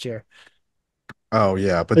 19-42 last year. Oh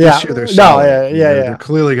yeah, but this year they're solid. They're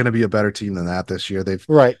clearly going to be a better team than that this year.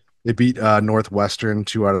 They beat Northwestern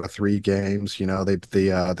 2 out of 3 games. You know,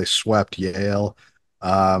 they swept Yale.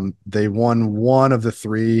 They won 1 of the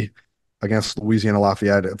 3 against Louisiana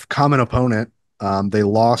Lafayette, a common opponent. They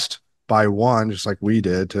lost by 1, just like we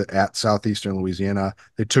did, at Southeastern Louisiana.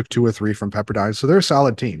 They took 2 or 3 from Pepperdine, so they're a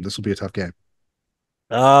solid team. This will be a tough game.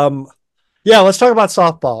 Yeah, let's talk about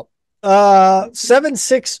softball.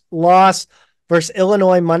 7-6 loss versus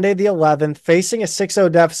Illinois Monday the 11th, facing a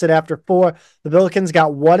 6-0 deficit after 4. The Billikens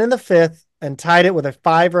got 1 in the 5th and tied it with a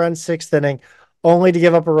 5-run 6th inning, only to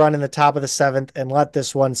give up a run in the top of the 7th and let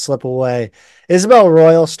this one slip away. Isabel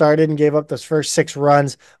Royal started and gave up those first 6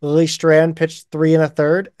 runs. Lily Strand pitched 3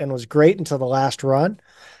 1/3 and was great until the last run.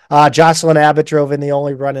 Jocelyn Abbott drove in the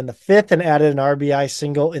only run in the 5th and added an RBI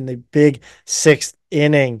single in the big 6th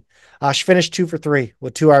inning. She finished 2 for 3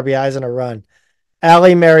 with 2 RBIs and a run.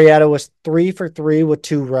 Allie Marietta was 3 for 3 with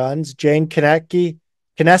 2 runs. Jane Kineski?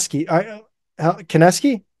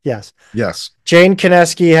 Yes. Jane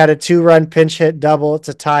Kineski had a 2-run pinch hit double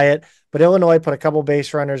to tie it, but Illinois put a couple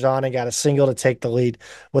base runners on and got a single to take the lead,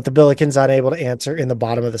 with the Billikens unable to answer in the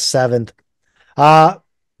bottom of the 7th.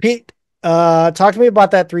 Pete, Talk to me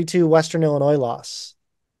about that 3-2 Western Illinois loss.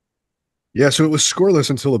 Yeah, so it was scoreless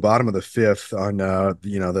until the bottom of the fifth on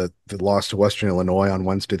the loss to Western Illinois on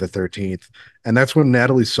Wednesday the 13th. And that's when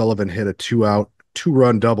Natalie Sullivan hit a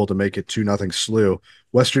two-run double to make it 2-0 SLU.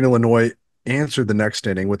 Western Illinois answered the next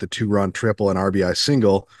inning with a two-run triple and RBI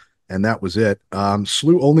single, and that was it.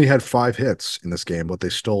 SLU only had 5 hits in this game, but they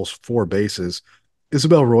stole 4 bases.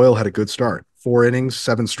 Isabel Royal had a good start. 4 innings,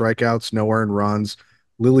 7 strikeouts, no earned runs.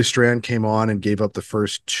 Lily Strand came on and gave up the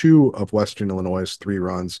first two of Western Illinois' 3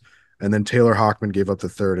 runs. And then Taylor Hockman gave up the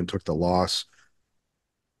third and took the loss.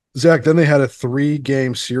 Zach, then they had a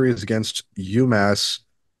 3-game series against UMass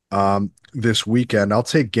this weekend. I'll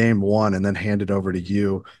take game one and then hand it over to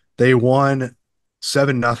you. They won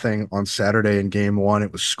 7-0 on Saturday in game one.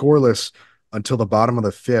 It was scoreless until the bottom of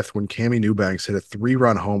the fifth when Cammie Newbanks hit a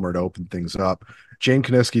 3-run homer to open things up. Jane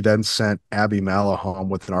Koniski then sent Abby Mallow home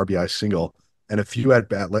with an RBI single. And a few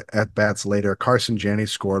at-bats later, Carson Janney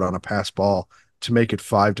scored on a pass ball to make it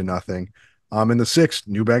 5-0. In the sixth,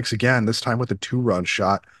 Newbanks again, this time with a 2-run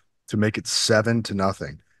shot to make it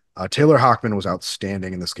 7-0. Taylor Hockman was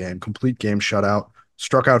outstanding in this game. Complete game shutout,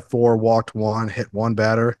 struck out 4, walked 1, hit 1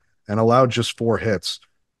 batter, and allowed just 4 hits.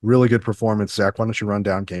 Really good performance, Zach. Why don't you run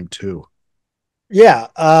down game two? Yeah,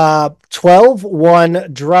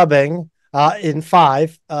 12-1 drubbing in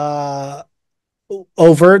 5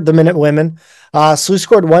 over the Minute Women. SLU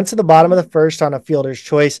scored once at the bottom of the first on a fielder's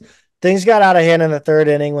choice. Things got out of hand in the third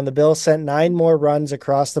inning when the Bills sent 9 more runs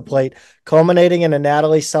across the plate, culminating in a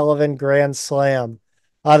Natalie Sullivan grand slam.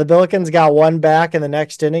 The Billikens got 1 back in the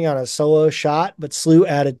next inning on a solo shot, but SLU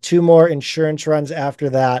added 2 more insurance runs after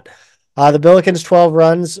that. The Billikens' 12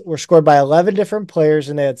 runs were scored by 11 different players,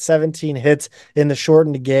 and they had 17 hits in the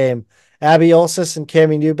shortened game. Abby Olsis and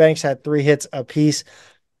Cammie Newbanks had 3 hits apiece,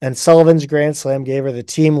 and Sullivan's grand slam gave her the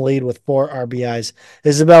team lead with 4 RBIs.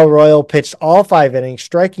 Isabel Royal pitched all 5 innings,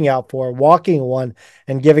 striking out 4, walking 1,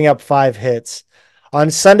 and giving up 5 hits. On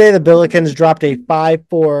Sunday, the Billikens dropped a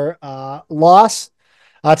 5-4 loss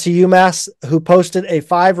to UMass, who posted a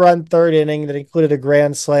 5-run third inning that included a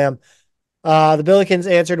grand slam. The Billikens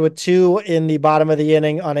answered with 2 in the bottom of the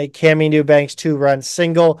inning on a Cammie Newbanks 2-run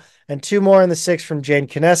single, and 2 more in the sixth from Jane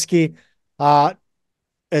Koniski.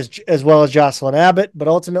 As well as Jocelyn Abbott, but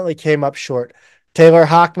ultimately came up short. Taylor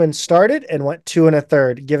Hockman started and went 2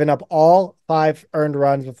 1/3, giving up all 5 earned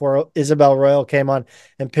runs before Isabel Royal came on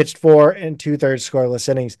and pitched 4 2/3 scoreless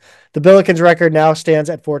innings. The Billikens record now stands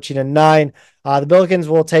at 14-9. The Billikens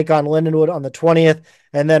will take on Lindenwood on the 20th,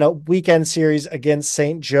 and then a weekend series against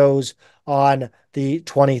St. Joe's on the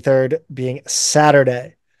 23rd, being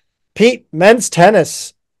Saturday. Pete, men's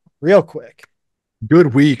tennis, real quick.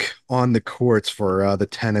 Good week on the courts for the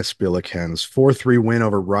tennis Billikens. 4-3 win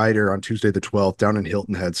over Ryder on Tuesday the 12th down in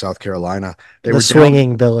Hilton Head, South Carolina. They were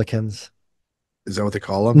swinging Billikens. Is that what they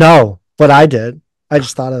call them? No, but I did. I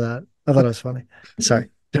just thought of that. I thought it was funny. Sorry.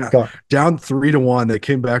 Go on. Down 3-1. They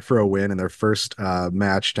came back for a win in their first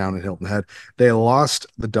match down in Hilton Head. They lost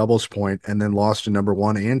the doubles point and then lost to number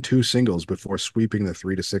 1 and 2 singles before sweeping the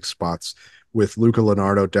 3-6 spots with Luca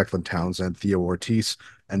Leonardo, Declan Townsend, Theo Ortiz,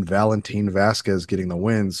 and Valentin Vasquez getting the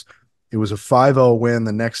wins. It was a 5-0 win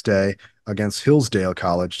the next day against Hillsdale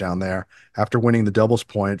College down there. After winning the doubles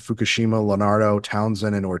point, Fukushima, Leonardo,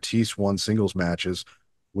 Townsend, and Ortiz won singles matches,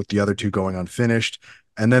 with the other 2 going unfinished.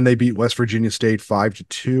 And then they beat West Virginia State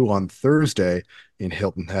 5-2 on Thursday in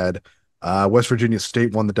Hilton Head. West Virginia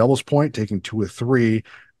State won the doubles point, taking 2 of 3.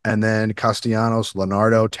 And then Castellanos,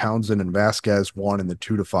 Leonardo, Townsend, and Vasquez won in the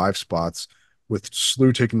 2-5 spots, with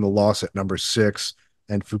SLU taking the loss at number 6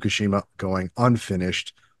 and Fukushima going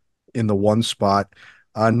unfinished in the 1 spot.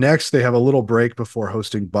 Next, they have a little break before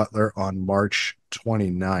hosting Butler on March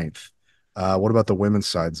 29th. What about the women's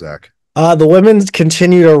side, Zach? The women's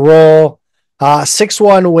continue to roll.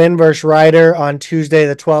 6-1 win versus Ryder on Tuesday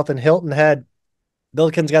the 12th in Hilton Head.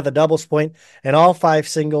 Billikens got the doubles point, and all 5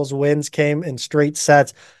 singles wins came in straight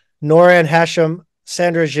sets. Noran Hashem,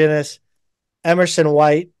 Sandra Ginnis, Emerson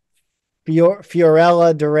White,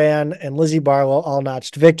 Fiorella Duran, and Lizzie Barlow all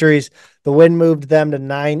notched victories. The win moved them to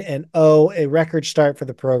 9-0, a record start for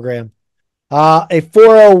the program. A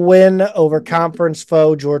 4-0 win over conference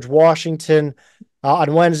foe George Washington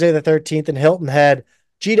on Wednesday the 13th in Hilton Head.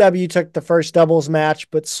 GW took the first doubles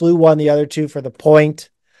match, but SLU won the other 2 for the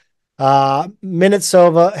point.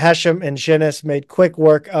 Minitsova, Hashem, and Ginnis made quick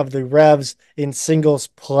work of the Revs in singles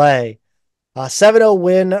play. 7-0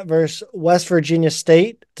 win versus West Virginia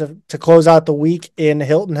State to close out the week in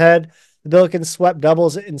Hilton Head. The Billikens swept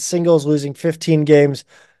doubles in singles, losing 15 games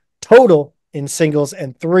total in singles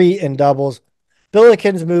and 3 in doubles.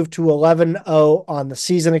 Billikens moved to 11-0 on the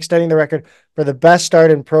season, extending the record for the best start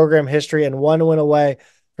in program history and 1 win away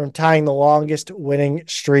from tying the longest winning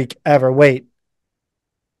streak ever. Wait,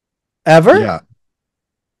 ever? Yeah.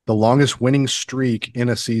 The longest winning streak in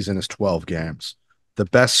a season is 12 games. The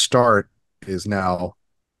best start is now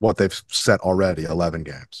what they've set already, 11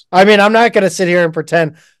 games. I mean, I'm not going to sit here and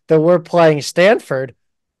pretend that we're playing Stanford,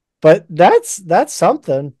 but that's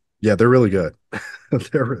something. Yeah, they're really good.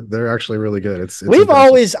 they're actually really good. It's We've impressive.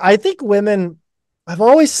 always, I think women, I've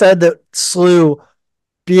always said that SLU,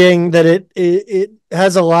 being that it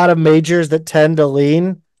has a lot of majors that tend to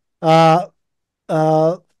lean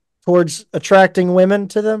towards attracting women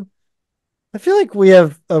to them. I feel like we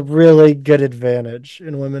have a really good advantage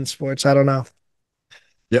in women's sports. I don't know.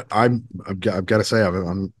 Yeah, I've got to say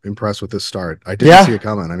I'm impressed with this start. I didn't see it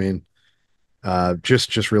coming. I mean,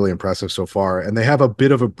 just really impressive so far. And they have a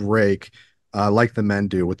bit of a break, like the men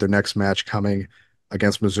do, with their next match coming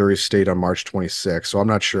against Missouri State on March 26th. So I'm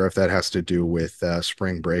not sure if that has to do with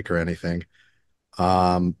spring break or anything.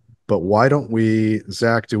 But why don't we,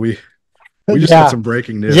 Zach? We just got some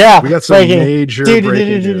breaking news. Yeah, we got some major breaking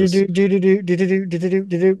news. You know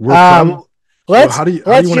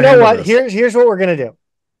what? Here's what we're gonna do.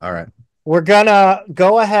 All right. We're gonna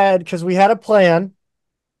go ahead because we had a plan.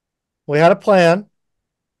 We had a plan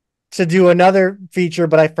to do another feature,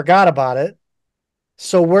 but I forgot about it.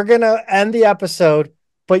 So we're gonna end the episode,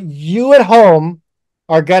 but you at home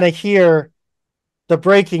are gonna hear the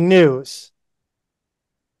breaking news.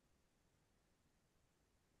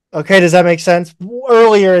 Okay, does that make sense?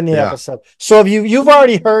 Earlier in the episode. So if you've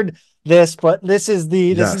already heard this, but this is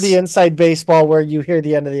the inside baseball where you hear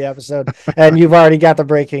the end of the episode and you've already got the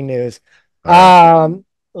breaking news. You're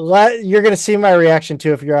gonna see my reaction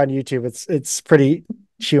too if you're on YouTube. It's pretty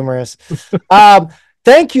humorous.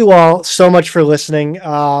 Thank you all so much for listening.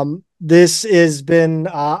 This has been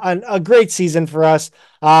a great season for us.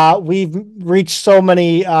 We've reached so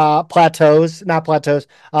many benchmarks,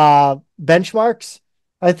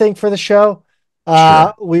 I think, for the show.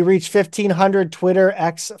 We reached 1,500 Twitter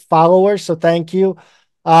X followers, so thank you.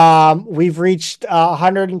 We've reached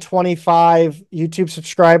 125 YouTube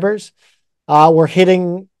subscribers. We're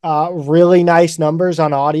hitting really nice numbers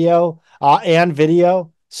on audio and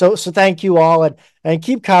video. So thank you all, and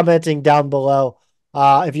keep commenting down below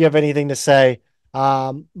if you have anything to say.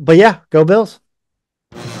 But yeah, go Bills.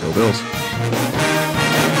 Go Bills.